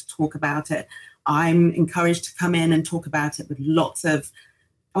acceptable to talk about it. I'm encouraged to come in and talk about it with lots of,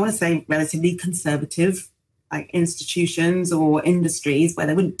 I want to say, relatively conservative like institutions or industries where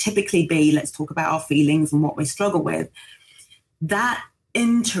there wouldn't typically be, let's talk about our feelings and what we struggle with. That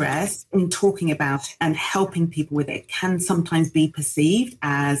interest in talking about it and helping people with it can sometimes be perceived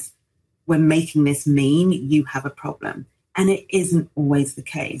as, we're making this mean you have a problem. And it isn't always the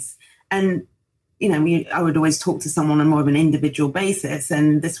case. And, I would always talk to someone on more of an individual basis,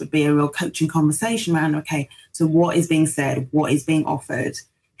 and this would be a real coaching conversation around, okay, so what is being said? What is being offered?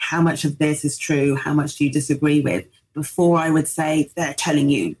 How much of this is true? How much do you disagree with? Before I would say, they're telling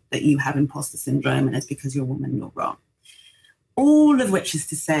you that you have imposter syndrome and it's because you're a woman, you're wrong. All of which is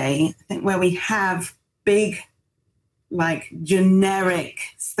to say, I think where we have big, like generic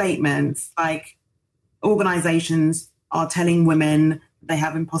statements, like organizations are telling women they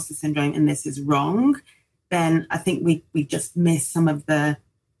have imposter syndrome and this is wrong, then I think we just miss some of the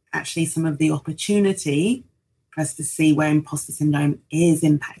opportunity for us to see where imposter syndrome is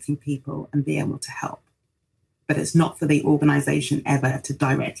impacting people and be able to help. But it's not for the organization ever to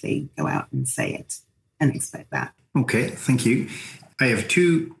directly go out and say it and expect that. Okay, thank you. I have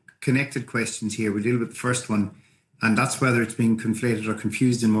two connected questions here. We'll deal with the first one. And that's whether it's been conflated or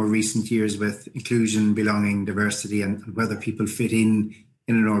confused in more recent years with inclusion, belonging, diversity, and whether people fit in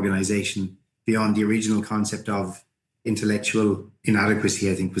an organization beyond the original concept of intellectual inadequacy,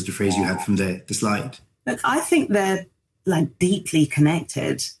 I think was the phrase you had from the slide. But I think they're like deeply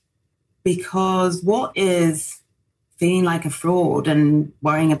connected, because what is feeling like a fraud and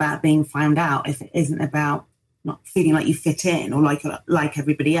worrying about being found out if it isn't about not feeling like you fit in or like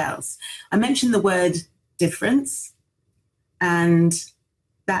everybody else? I mentioned the word difference, and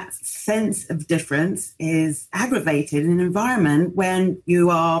that sense of difference is aggravated in an environment when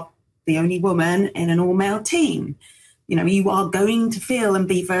you are the only woman in an all-male team. You know, you are going to feel and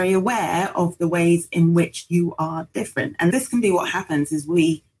be very aware of the ways in which you are different. And this can be what happens is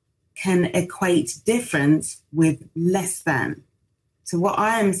we can equate difference with less than. So what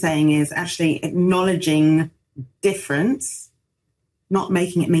I am saying is actually acknowledging difference, not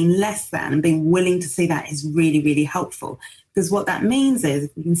making it mean less than, and being willing to see that is really, really helpful. Because what that means is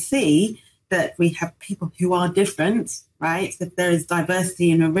if we can see that we have people who are different, right? If there is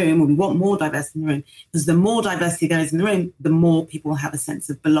diversity in a room, or we want more diversity in the room, because the more diversity there is in the room, the more people have a sense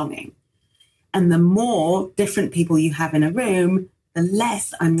of belonging. And the more different people you have in a room, the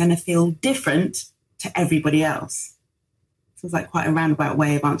less I'm going to feel different to everybody else. So it's like quite a roundabout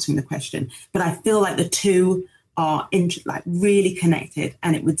way of answering the question. But I feel like the two are really connected,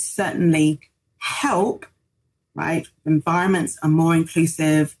 and it would certainly help, right? Environments are more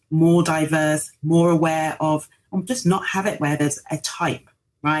inclusive, more diverse, more aware of, or just not have it where there's a type,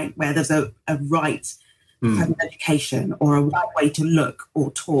 right? Where there's a right type of education or a right way to look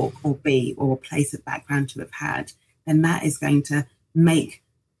or talk or be or a place of background to have had. Then that is going to make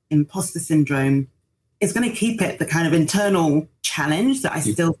imposter syndrome, it's going to keep it the kind of internal challenge that I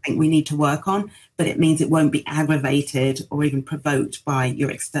still think we need to work on, but it means it won't be aggravated or even provoked by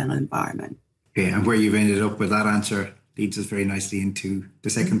your external environment. Okay, and where you've ended up with that answer leads us very nicely into the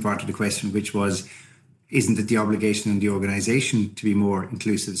second part of the question, which was, isn't it the obligation on the organisation to be more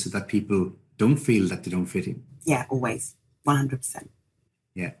inclusive so that people don't feel that they don't fit in? Yeah, always, 100%.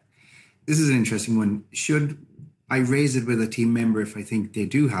 Yeah, this is an interesting one. Should I raise it with a team member if I think they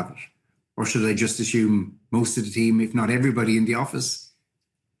do have it? Or should I just assume most of the team, if not everybody in the office,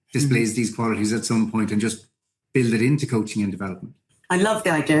 displays these qualities at some point and just build it into coaching and development? I love the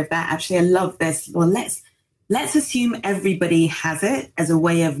idea of that. Actually, I love this. Well, let's assume everybody has it as a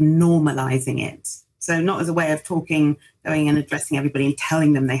way of normalizing it. So not as a way of talking, going and addressing everybody and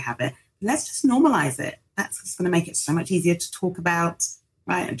telling them they have it. Let's just normalize it. That's just going to make it so much easier to talk about,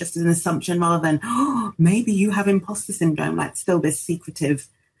 right? Just as an assumption rather than, oh, maybe you have imposter syndrome, like still this secretive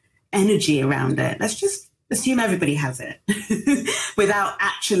energy around it. Let's just assume everybody has it without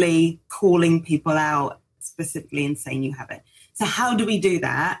actually calling people out specifically and saying you have it. So how do we do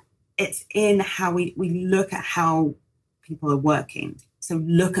that? It's in how we look at how people are working. So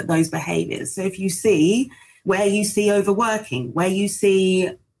look at those behaviors. So if you see where you see overworking, where you see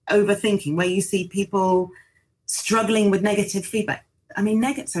overthinking, where you see people struggling with negative feedback. I mean,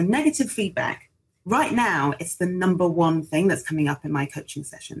 negative feedback. Right now, it's the number one thing that's coming up in my coaching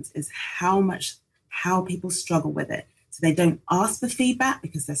sessions is how people struggle with it. So they don't ask for feedback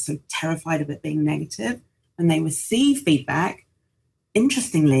because they're so terrified of it being negative. When they receive feedback,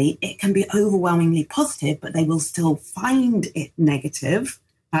 interestingly, it can be overwhelmingly positive, but they will still find it negative,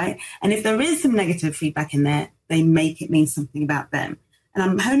 right? And if there is some negative feedback in there, they make it mean something about them. And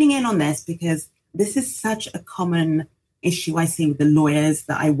I'm honing in on this because this is such a common issue I see with the lawyers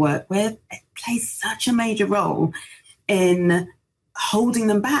that I work with. It plays such a major role in holding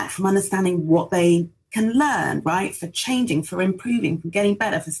them back from understanding what they can learn, right? For changing, for improving, for getting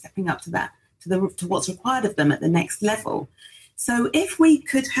better, for stepping up to that, to what's required of them at the next level. So if we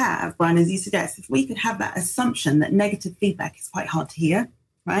could have, Bryan, as you suggest, if we could have that assumption that negative feedback is quite hard to hear,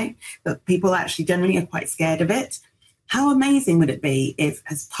 right? That people actually generally are quite scared of it. How amazing would it be if,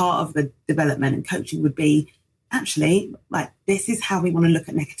 as part of the development and coaching would be, actually, like, this is how we want to look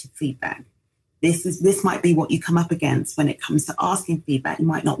at negative feedback. This might be what you come up against when it comes to asking feedback. You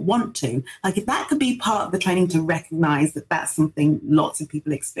might not want to. Like, if that could be part of the training to recognize that that's something lots of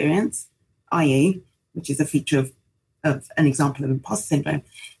people experience, i.e., which is a feature of an example of imposter syndrome,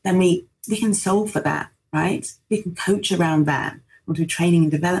 then we can solve for that, right? We can coach around that or do training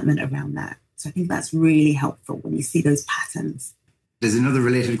and development around that. So I think that's really helpful when you see those patterns. There's another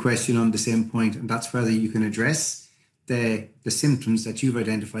related question on the same point, and that's whether you can address the symptoms that you've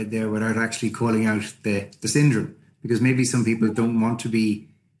identified there without actually calling out the syndrome. Because maybe some people don't want to be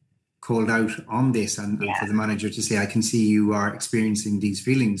called out on this and for the manager to say, I can see you are experiencing these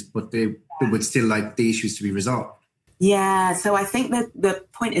feelings, but they would still like the issues to be resolved. Yeah, so I think that the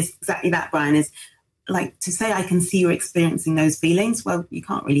point is exactly that, Bryan, is like to say, I can see you're experiencing those feelings. Well, you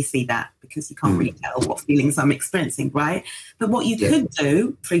can't really see that because you can't really tell what feelings I'm experiencing, right? But what you could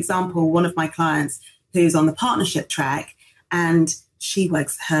do, for example, one of my clients who's on the partnership track, and she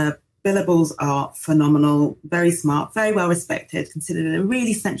works, her billables are phenomenal, very smart, very well respected, considered a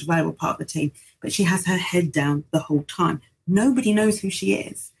really central, valuable part of the team, but she has her head down the whole time. Nobody knows who she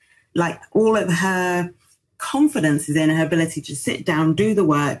is. Like, all of her confidence is in her ability to sit down, do the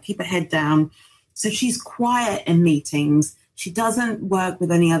work, keep her head down. So she's quiet in meetings. She doesn't work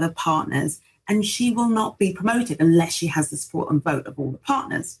with any other partners, and she will not be promoted unless she has the support and vote of all the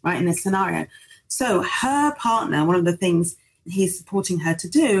partners, right, in this scenario. So her partner, one of the things he's supporting her to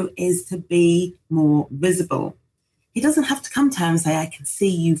do is to be more visible. He doesn't have to come to her and say, I can see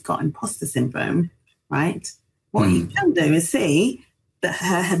you've got imposter syndrome, right? What he can do is see that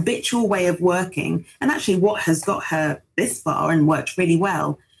her habitual way of working, and actually what has got her this far and worked really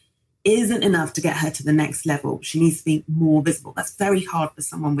well, isn't enough to get her to the next level. She needs to be more visible. That's very hard for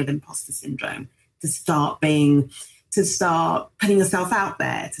someone with imposter syndrome to start putting yourself out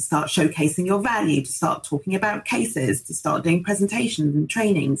there, to start showcasing your value, to start talking about cases, to start doing presentations and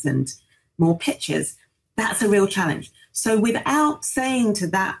trainings and more pitches. That's a real challenge. So without saying to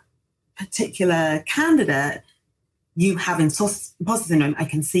that particular candidate, you have imposter syndrome, I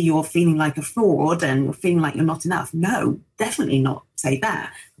can see you're feeling like a fraud and you're feeling like you're not enough. No, definitely not say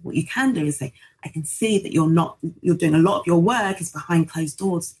that. What you can do is say, I can see that you're doing a lot of your work is behind closed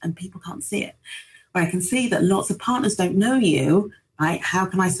doors and people can't see it. Or I can see that lots of partners don't know you, right? How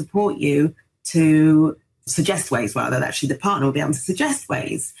can I support you to suggest ways? Rather, actually the partner will be able to suggest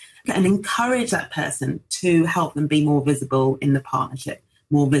ways and encourage that person to help them be more visible in the partnership,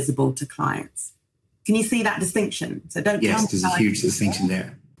 more visible to clients. Can you see that distinction? So don't tell me there's a huge distinction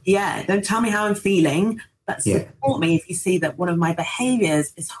there. Yeah, don't tell me how I'm feeling, but support me if you see that one of my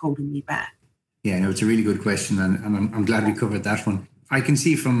behaviors is holding me back. Yeah, no, it's a really good question, and I'm glad we covered that one. I can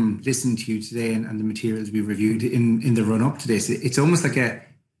see from listening to you today and the materials we reviewed in the run-up to this, it's almost like a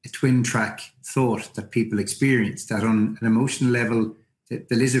twin track thought that people experience, that on an emotional level, the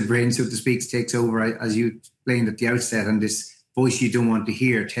lizard brain, so to speak, takes over, as you explained at the outset, and this voice you don't want to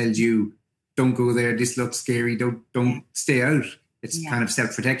hear tells you, don't go there, this looks scary, don't stay out. It's kind of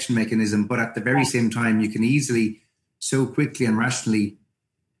self-protection mechanism, but at the very same time, you can easily, so quickly and rationally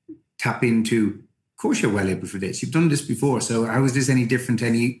tap into, of course you're well able for this. You've done this before. So how is this any different to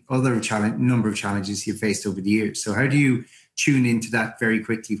any other number of challenges you've faced over the years? So how do you tune into that very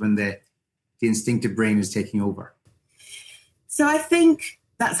quickly when the instinctive brain is taking over? So I think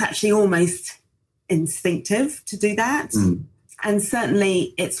that's actually almost instinctive to do that. And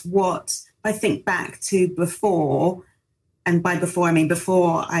certainly it's what I think back to before, and by before, I mean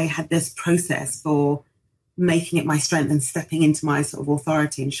before I had this process for making it my strength and stepping into my sort of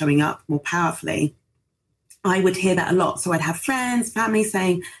authority and showing up more powerfully, I would hear that a lot. So I'd have friends, family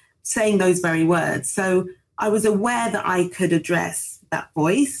saying those very words. So I was aware that I could address that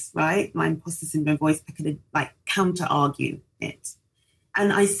voice, right? My imposter syndrome voice. I could like counter argue it.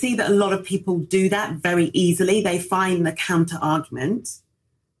 And I see that a lot of people do that very easily. They find the counter argument,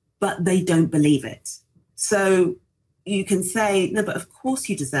 but they don't believe it. So you can say, no, but of course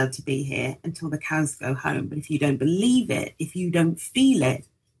you deserve to be here until the cows go home. But if you don't believe it, if you don't feel it,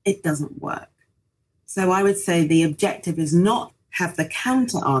 it doesn't work. So I would say the objective is not have the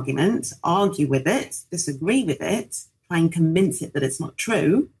counter argument, argue with it, disagree with it, try and convince it that it's not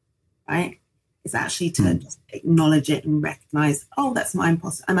true, right? It's actually to just acknowledge it and recognize, oh, that's my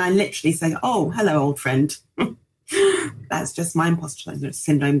imposter. And I literally say, oh, hello, old friend. That's just my imposter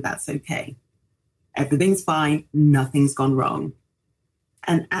syndrome. That's okay. Everything's fine. Nothing's gone wrong.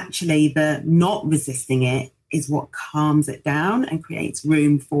 And actually the not resisting it is what calms it down and creates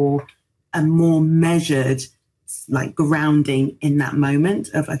room for a more measured, like grounding in that moment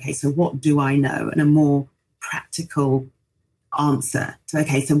of, okay, so what do I know? And a more practical answer to,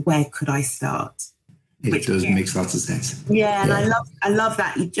 okay, so where could I start? It does make lots of sense. Yeah, and I love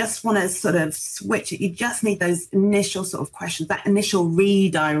that. You just want to sort of switch it. You just need those initial sort of questions, that initial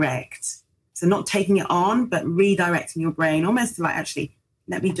redirect. So not taking it on, but redirecting your brain almost to like, actually,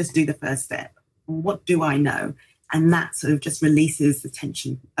 let me just do the first step. What do I know? And that sort of just releases the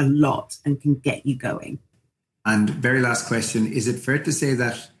tension a lot and can get you going. And very last question, is it fair to say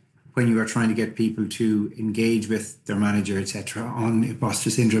that when you are trying to get people to engage with their manager, etc., on imposter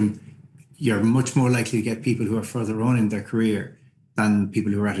syndrome, you're much more likely to get people who are further on in their career than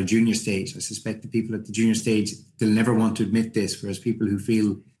people who are at a junior stage? I suspect the people at the junior stage, they'll never want to admit this, whereas people who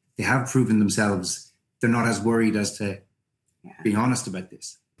feel they have proven themselves, they're not as worried as to being honest about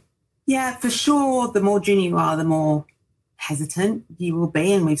this. Yeah, for sure. The more junior you are, the more hesitant you will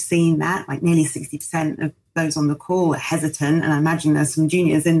be. And we've seen that, like nearly 60% of those on the call are hesitant. And I imagine there's some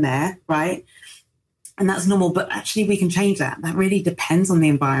juniors in there, right? And that's normal, but actually we can change that. That really depends on the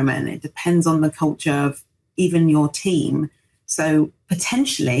environment. It depends on the culture of even your team. So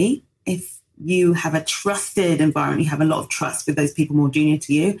potentially, if you have a trusted environment, you have a lot of trust with those people more junior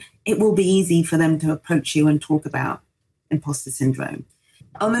to you, it will be easy for them to approach you and talk about imposter syndrome.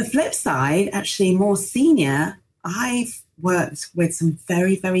 On the flip side, actually more senior, I've worked with some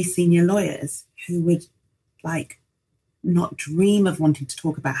very, very senior lawyers who would not dream of wanting to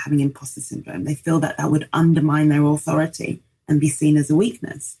talk about having imposter syndrome. They feel that that would undermine their authority and be seen as a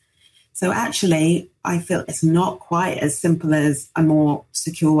weakness. So actually, I feel it's not quite as simple as I'm more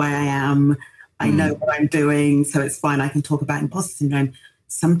secure where I am. I know what I'm doing, so it's fine. I can talk about imposter syndrome.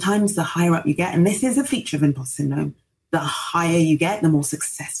 Sometimes the higher up you get, and this is a feature of imposter syndrome, the higher you get, the more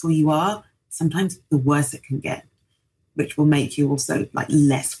successful you are. Sometimes the worse it can get, which will make you also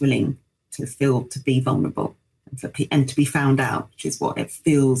less willing to be vulnerable and to be found out, which is what it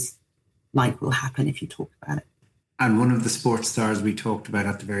feels like will happen if you talk about it. And one of the sports stars we talked about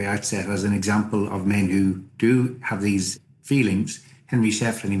at the very outset as an example of men who do have these feelings, Henry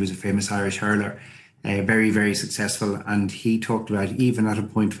Shefflin, he was a famous Irish hurler, very, very successful. And he talked about even at a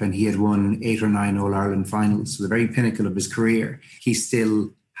point when he had won 8 or 9 All-Ireland finals, so the very pinnacle of his career, he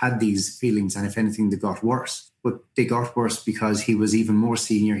still had these feelings. And if anything, they got worse. But they got worse because he was even more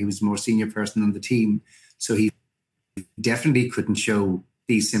senior. He was the more senior person on the team. So he definitely couldn't show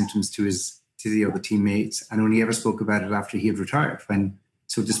these symptoms to the other teammates, and only ever spoke about it after he had retired, when,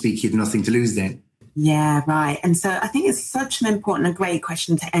 so to speak, he had nothing to lose then. Yeah, right. And so I think it's such an important and great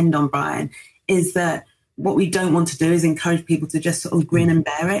question to end on, Bryan, is that what we don't want to do is encourage people to just sort of grin and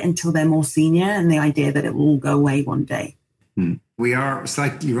bear it until they're more senior, and the idea that it will all go away one day. We are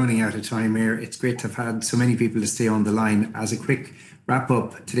slightly running out of time here. It's great to have had so many people to stay on the line. As a quick wrap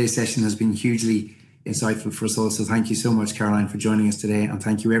up, today's session has been hugely insightful for us all. So thank you so much, Caroline, for joining us today. And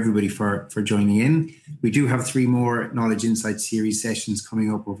thank you everybody for joining in. We do have 3 more Knowledge Insight series sessions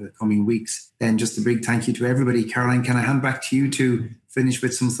coming up over the coming weeks. Then just a big thank you to everybody. Caroline, can I hand back to you to finish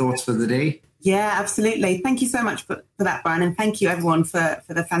with some thoughts for the day? Yeah, absolutely. Thank you so much for that, Bryan. And thank you everyone for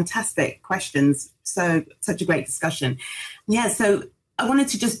the fantastic questions. So such a great discussion. Yeah, so I wanted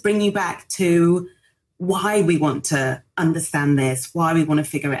to just bring you back to why we want to understand this, why we want to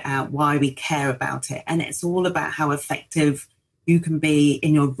figure it out, why we care about it. And it's all about how effective you can be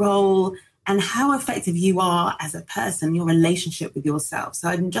in your role and how effective you are as a person, your relationship with yourself. So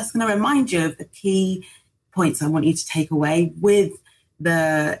I'm just going to remind you of the key points I want you to take away with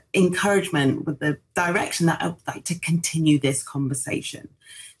the encouragement, with the direction that I'd like to continue this conversation.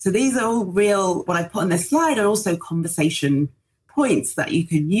 So these are all real, what I put on this slide are also conversation points that you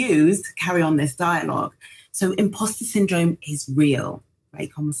can use to carry on this dialogue. So imposter syndrome is real,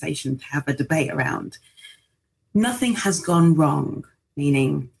 right? Conversation to have a debate around. Nothing has gone wrong,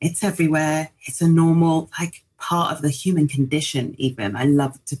 meaning it's everywhere. It's a normal, part of the human condition even. I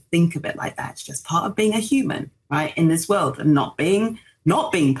love to think of it like that. It's just part of being a human, right? In this world and not being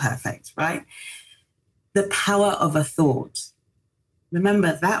perfect, right? The power of a thought.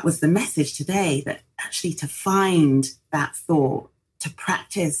 Remember, that was the message today, that actually to find that thought, to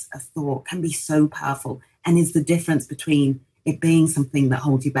practice a thought can be so powerful and is the difference between it being something that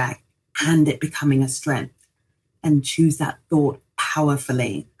holds you back and it becoming a strength. And choose that thought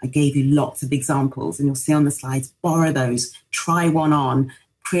powerfully. I gave you lots of examples and you'll see on the slides, borrow those, try one on,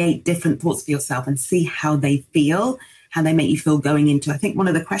 create different thoughts for yourself and see how they feel, how they make you feel going into. I think one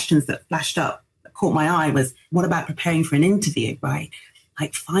of the questions that flashed up that caught my eye was, what about preparing for an interview, right?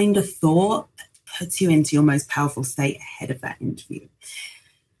 Find a thought that puts you into your most powerful state ahead of that interview.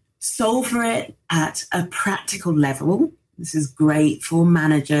 Solve for it at a practical level. This is great for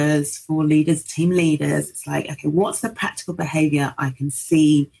managers, for leaders, team leaders. It's okay, what's the practical behavior I can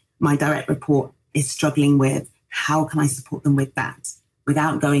see my direct report is struggling with? How can I support them with that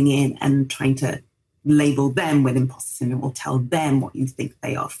without going in and trying to label them with imposter syndrome or tell them what you think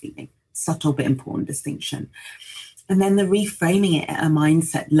they are feeling? Subtle but important distinction. And then the reframing it at a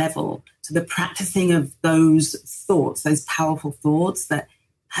mindset level. So the practicing of those thoughts, those powerful thoughts, that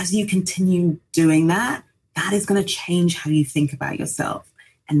as you continue doing that, that is going to change how you think about yourself.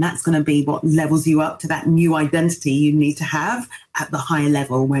 And that's going to be what levels you up to that new identity you need to have at the higher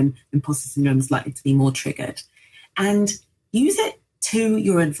level when imposter syndrome is likely to be more triggered. And use it to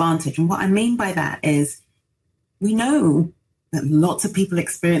your advantage. And what I mean by that is, we know that lots of people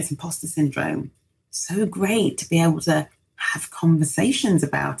experience imposter syndrome. So great to be able to have conversations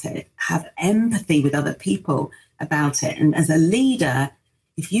about it, have empathy with other people about it. And as a leader,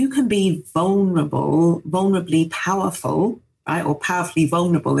 if you can be vulnerably powerful, right? Or powerfully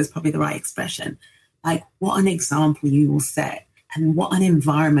vulnerable is probably the right expression. Like, what an example you will set and what an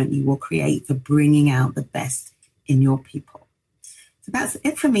environment you will create for bringing out the best in your people. So that's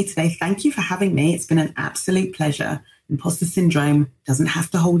it from me today. Thank you for having me. It's been an absolute pleasure. Imposter syndrome doesn't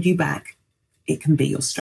have to hold you back. It can be your strength.